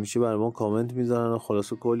همیشه برای ما کامنت میذارن و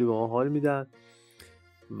خلاصه کلی به ما حال میدن.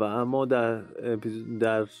 و اما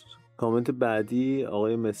در کامنت بعدی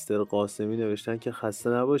آقای مستر قاسمی نوشتن که خسته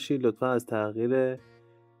نباشید، لطفا از تغییر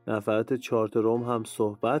نفرات چارت روم هم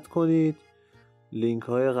صحبت کنید. لینک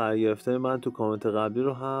های قرار گرفته من تو کامنت قبلی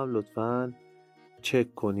رو هم لطفا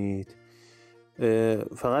چک کنید.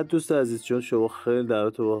 فقط دوست عزیز چون شما خیلی در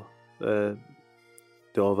رابطه با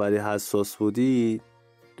داوری حساس بودی،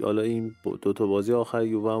 حالا این دوتا بازی آخر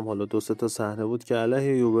یووه هم حالا 2-3 تا صحنه بود که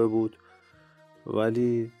علیه یووه بود،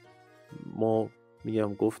 ولی ما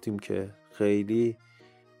میگم گفتیم که خیلی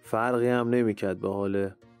فرقی هم نمیکرد به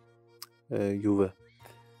حال یووه.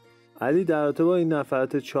 علی در رابطه با این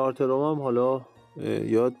نفرات چارت روم هم حالا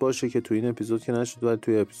یاد باشه که تو این اپیزود که نشد ولی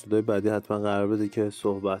توی اپیزودهای بعدی حتما قرار بده که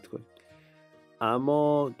صحبت کنیم.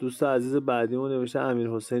 اما دوست عزیز بعدیمون نوشته امیر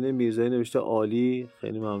حسین میرزایی، نوشته عالی،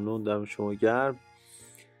 خیلی ممنون، دم شما گرم.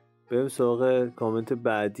 بریم سراغ کامنت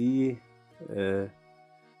بعدی.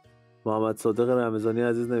 محمد صادق رمضانی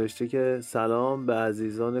عزیز نوشته که سلام به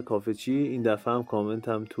عزیزان کافه چی، این دفعه هم کامنت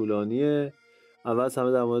هم طولانیه. اول از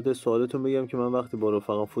همه در مورد سوالتون بگم که من وقتی با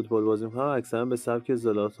رفقام فوتبال بازی میکنم اکثرا به سبک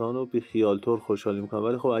زلاتان و بی خیال طور خوشحالی میکنم،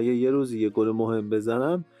 ولی خب اگه یه روز یه گل مهم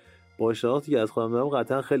بزنم با شناختی که از خودم دارم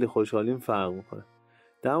قطعا خیلی خوشحالیم فرق میکنه.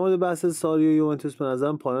 در مورد بحث ساری و یوونتوس به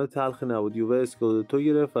نظرم پایان تلخی نبود. یووه اسکودتو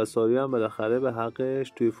گرفت و ساری هم بالاخره به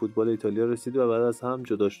حقش توی فوتبال ایتالیا رسید و بعد از هم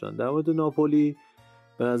جدا شدن. در مورد ناپولی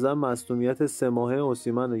به نظر مصدومیت 3 ماهه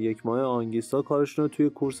اوسیمن و 1 ماهه آنگیستا کارشون رو توی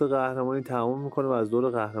کورس قهرمانی تموم میکنه و از دور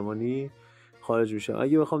قهرمانی خارج میشه.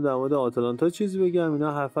 اگه بخوام در مورد آتالانتا چیزی بگم،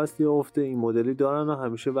 اینا هر فصل یه افته این مدلی دارن و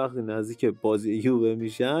همیشه وقتی نزدیک بازی یووه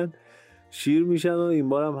میشن شیر میشن و این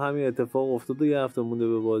بار هم همین اتفاق افتاد و یه هفته مونده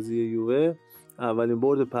به بازی یووه اولین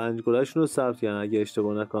برد 5 گلشون رو ثبت کردن. اگه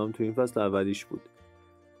اشتباه نکنم تو این فصل اولیش بود.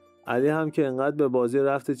 علی هم که انقدر به بازی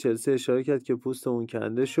رفت چلسی اشاره کرد که پوستمون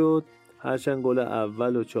کنده شد، هرچند گل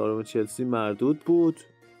اول و چهارم چلسی مردود بود.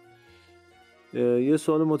 یه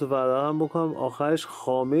سوال متفرقه هم بکنم، آخرش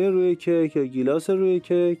خامه روی کیک یا گیلاس روی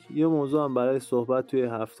کیک؟ یه موضوع هم برای صحبت توی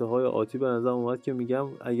هفته های آتی به نظر اومد که میگم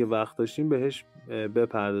اگه وقت داشتیم بهش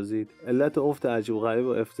بپردازید. علت افت عجیب غریب و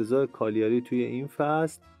افتضاح کالیاری توی این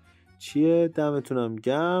فصل چیه؟ دمتونم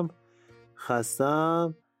گرم،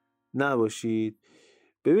 خستم نباشید.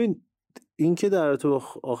 ببین این که در تو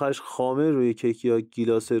آخرش خامه روی کیک یا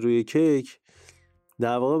گیلاس روی کیک،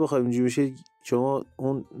 در واقع بخوایم اینجوری میشه شما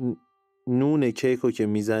اون نون کیک رو که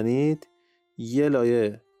میزنید یه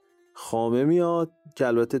لایه خامه میاد که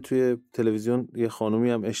البته توی تلویزیون یه خانومی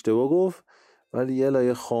هم اشتباه گفت ولی یه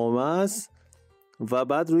لایه خامه است و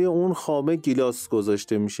بعد روی اون خامه گیلاس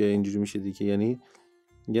گذاشته میشه، اینجوری میشه دیگه، یعنی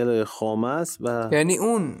یه لایه خامه است و یعنی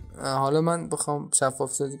اون، حالا من بخوام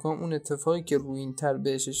شفاف سازی کنم، اون اتفاقی که روی این تر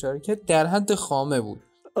بهش اشاره کرد در حد خامه بود،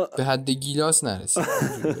 به حد گیلاس نرسید.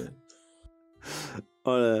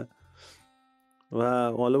 آره.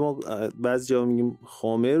 و حالا ما بعضی جا میگیم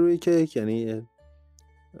خامه روی کیک، یعنی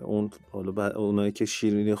اون حالا اونایی که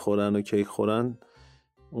شیرینی خورن و کیک خورن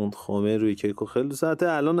اون خامه روی کیکو خیلی دوست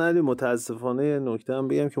دارم. الان علی متاسفانه نکته هم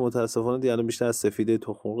بگم که متاسفانه دیگه الان بیشتر از سفیده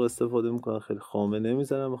تخم مرغ استفاده میکنن، خیلی خامه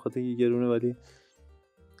نمیزنم به خاطر اینکه گرونه، ولی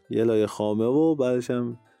یه لایه خامه و بعدش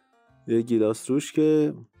هم یه گیلاس روش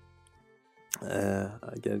که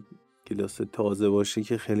اگر گیلاس تازه باشه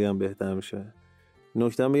که خیلی هم بهتر میشه.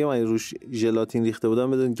 نکته هم بگم اگه روش ژلاتین ریخته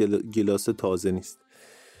بودم بدون گیلاس تازه نیست.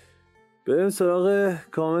 بریم سراغ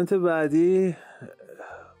کامنت بعدی.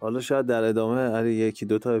 حالا شاید در ادامه علی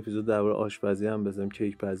 1-2 تا اپیزود درباره آشپزی هم بزنیم،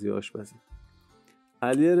 کیک پزی و آشپزی.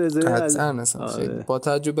 علی رضایی قطعا با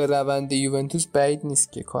توجه به روند یوونتوس بعید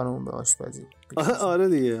نیست که کارمون به آشپزی آره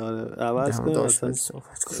دیگه، آره عوض کنیم.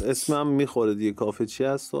 اسمم میخوره دیگه، کافه چی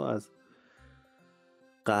هست و از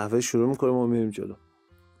قهوه شروع میکنیم و میریم جلو.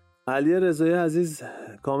 علی رضایی عزیز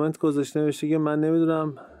کامنت گذاشته، نوشته که من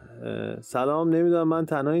نمیدونم، سلام، نمیدونم من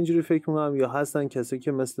تنها اینجوری فکر میکنم یا هستن کسی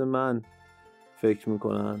که مثل من فکر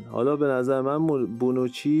میکنن. حالا به نظر من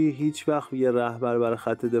بونوچی هیچ وقت یه رهبر برای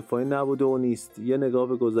خط دفاعی نبوده و نیست. یه نگاه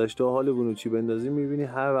به گذشته و حال بونوچی بندازی میبینی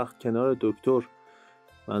هر وقت کنار دکتر،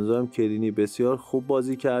 منظورم کلینی، بسیار خوب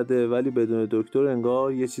بازی کرده، ولی بدون دکتر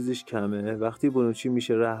انگار یه چیزیش کمه. وقتی بونوچی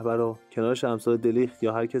میشه رهبر و کنارش امثال دلیخت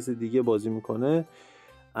یا هر کسی دیگه بازی میکنه،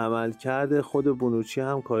 عمل کرده خود بونوچی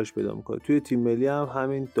هم کارش پیدا میکنه. توی تیم ملی هم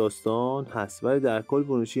همین داستان هست، ولی در کل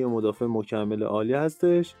بونوچی یه مدافع مکمل عالی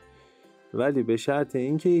هستش، ولی به شرط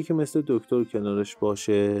اینکه یکی مثل دکتر کنارش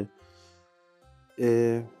باشه.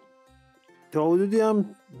 تا حدودی هم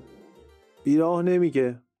بیراه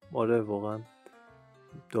نمیگه. آره واقعا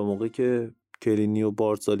تا موقعی که کلینی و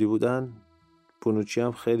بارزالی بودن بونوچی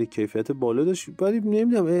هم خیلی کیفیت بالا داشت، ولی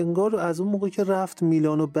نمیدونم انگار از اون موقع که رفت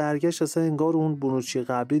میلان و برگشت اصلا انگار اون بونوچی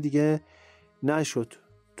قبلی دیگه نشد.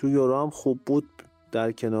 تو یورو هم خوب بود،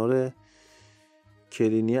 در کنار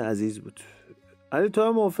کلینی عزیز بود. علی تو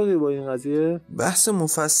هم موافقی با این قضیه؟ بحث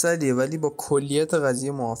مفصلیه ولی با کلیت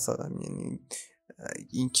قضیه موافقم. یعنی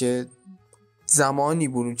اینکه زمانی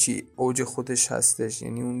بونوچی اوج خودش هستش،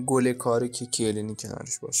 یعنی اون گل کاری که کلینی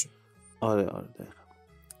کنارش باشه. آره دقیقا.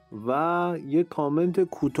 و یه کامنت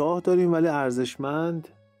کوتاه داریم ولی ارزشمند.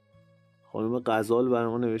 خانم غزال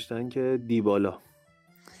برام نوشتن که دیبالا،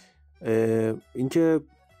 اینکه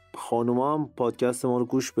خانوما هم پادکست ما رو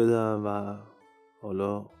گوش بدن و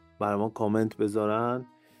حالا برام کامنت بذارن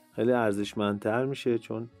خیلی ارزشمندتر میشه،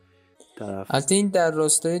 چون طرف البته این در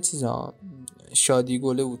راستای چیزا شادی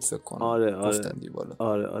گله بود فکر کنم. آره گفتن دیبالا.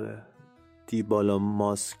 آره دیبالا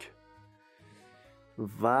ماسک.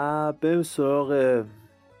 و بریم سراغ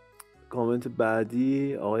کامنت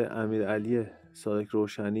بعدی. آقای امیرعلی سالک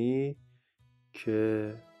روشنی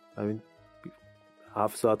که همین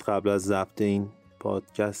 7 ساعت قبل از ضبط این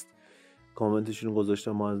پادکست کامنتشون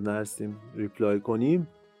گذاشتن، ما از نرسیم ریپلای کنیم.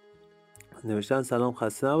 نوشتن سلام،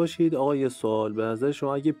 خسته نباشید آقا، یه سوال، به نظر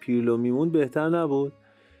شما اگه پیرلو میمون بهتر نبود؟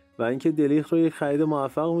 و اینکه دلیخت رو یه خرید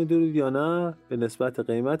موفق میدونید یا نه به نسبت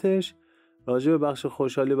قیمتش؟ راجع به بخش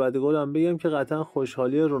خوشحالی بعد گل هم بگم که قطعا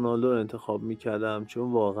خوشحالی رونالدو رو انتخاب میکردم،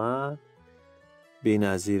 چون واقعا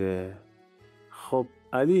بی‌نظیره. خب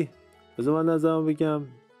علی بذار من نظرم بگم.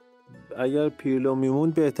 اگر پیرلو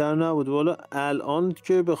میمون بهتر نبود؟ والا الان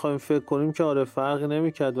که بخوایم فکر کنیم که آره فرقی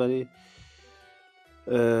نمیکرد، ولی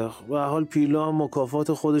به حال پیرلو هم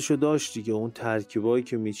مکافات خودشو داشت دیگه. اون ترکیبایی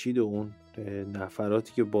که میچید و اون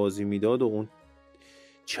نفراتی که بازی میداد و اون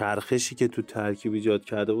چرخشی که تو ترکیب ایجاد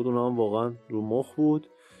کرده بود، اونها هم واقعا رو مخ بود.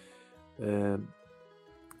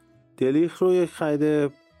 دلیخت رو یک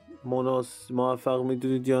خرید موفق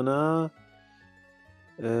میدونید یا نه؟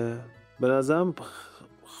 به نظرم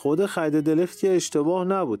خود خرید دلیخت که اشتباه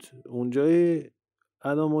نبود. اونجای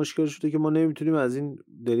الان مشکل شده که ما نمیتونیم از این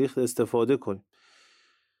دلیخت استفاده کنیم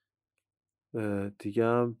دیگه.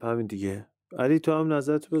 هم همین دیگه. علی تو هم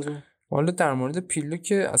نظرت بگو. والا در مورد پیرلو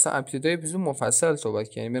که اصلا ابتدای اپیزود مفصل صحبت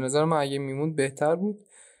کردیم، به نظر من اگه میموند بهتر بود.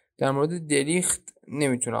 در مورد دلیخت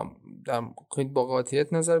نمیتونم در خیلی با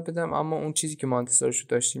قاطعیت نظر بدم، اما اون چیزی که ما انتظارشو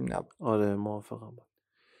داشتیم نبود. آره موافقم بود.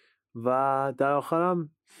 و در آخرم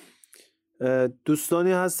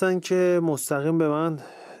دوستانی هستن که مستقیم به من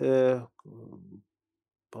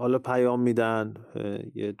حالا پیام میدن.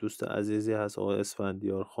 یه دوست عزیزی هست آقای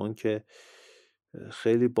اسفندیار خان که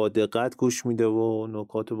خیلی با دقت گوش میده و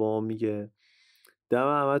نکات با ما میگه. دم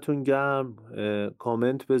همتون گرم.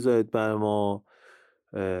 کامنت بذارید بر ما.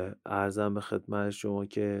 عرضم به خدمت شما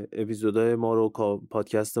که اپیزودهای ما رو،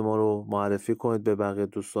 پادکست ما رو معرفی کنید به بقیه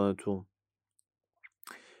دوستانتون.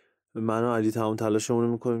 من و علی تمام تلاشمون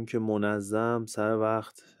رو میکنیم که منظم، سر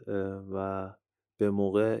وقت و به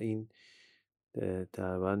موقع این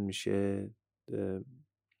تقریبا میشه،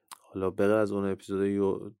 حالا بغیر از اون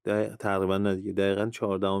اپیزود تقریبا نه دیگه، دقیقاً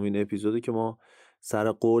 14مین اپیزودی که ما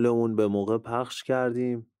سر قولمون به موقع پخش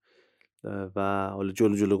کردیم و حالا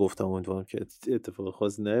جلو گفتم امیدوارم که اتفاق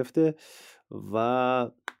خاصی نیفته و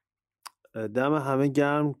دم همه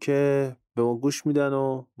گرم که به ما گوش میدن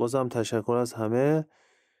و بازم تشکر از همه.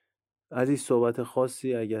 علی صحبت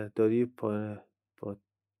خاصی اگر داری با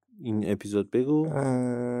این اپیزود بگو.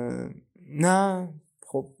 نه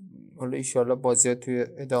خب حالا ایشالله بازی توی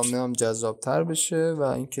ادامه هم جذابتر بشه و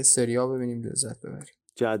اینکه سریا ببینیم لذت ببریم.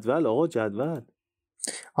 جدول آقا جدول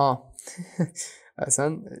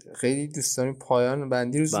اصلا خیلی دوست داریم پایان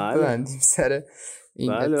بندی رو زود ببندیم سر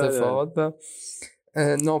این اتفاقات. و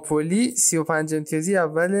ناپولی 35 امتیازی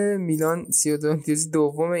اول، میلان 32 امتیازی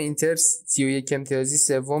دوم، اینتر 31 امتیازی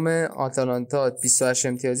سوم، آتالانتا 28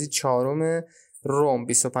 امتیازی چهارم، روم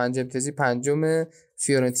 25 امتیازی پنجم،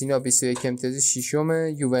 فیورنتینا 21 امتیازی ششم،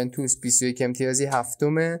 یوونتوس 21 امتیازی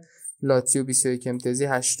هفتم، لاتزیو 21 امتیازی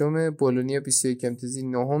هشتم، بولونیا 21 امتیازی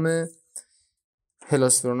نهم،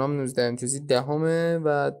 هلاس ورونا 19 امتیازی دهم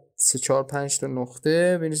و 3 4 5 تا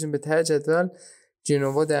نقطه. برسیم به ته جدول.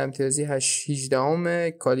 جنوا 10 امتیازی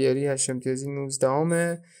 18ام، کالیاری 8 امتیازی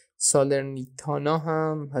 19ام، سالرنیتانا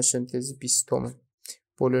هم 8 امتیازی 20م،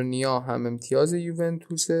 بولونیا هم امتیاز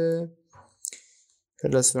یوونتوسه،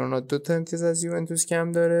 هلاس ورونا 2 تا امتیاز از یوونتوس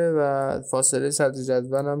کم داره و فاصله صدر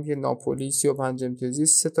جدول هم که ناپولی 35 امتیازی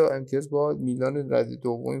 3 تا امتیاز با میلان رده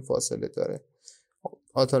دوم فاصله داره.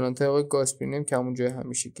 آتالانتا آقای گاسپرینی هم که همون جای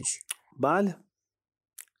همیشه کیش. بله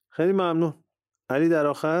خیلی ممنون علی. در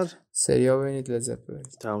آخر سریا ببینید لذت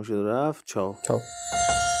ببرید. تموم شد رفت. چاو.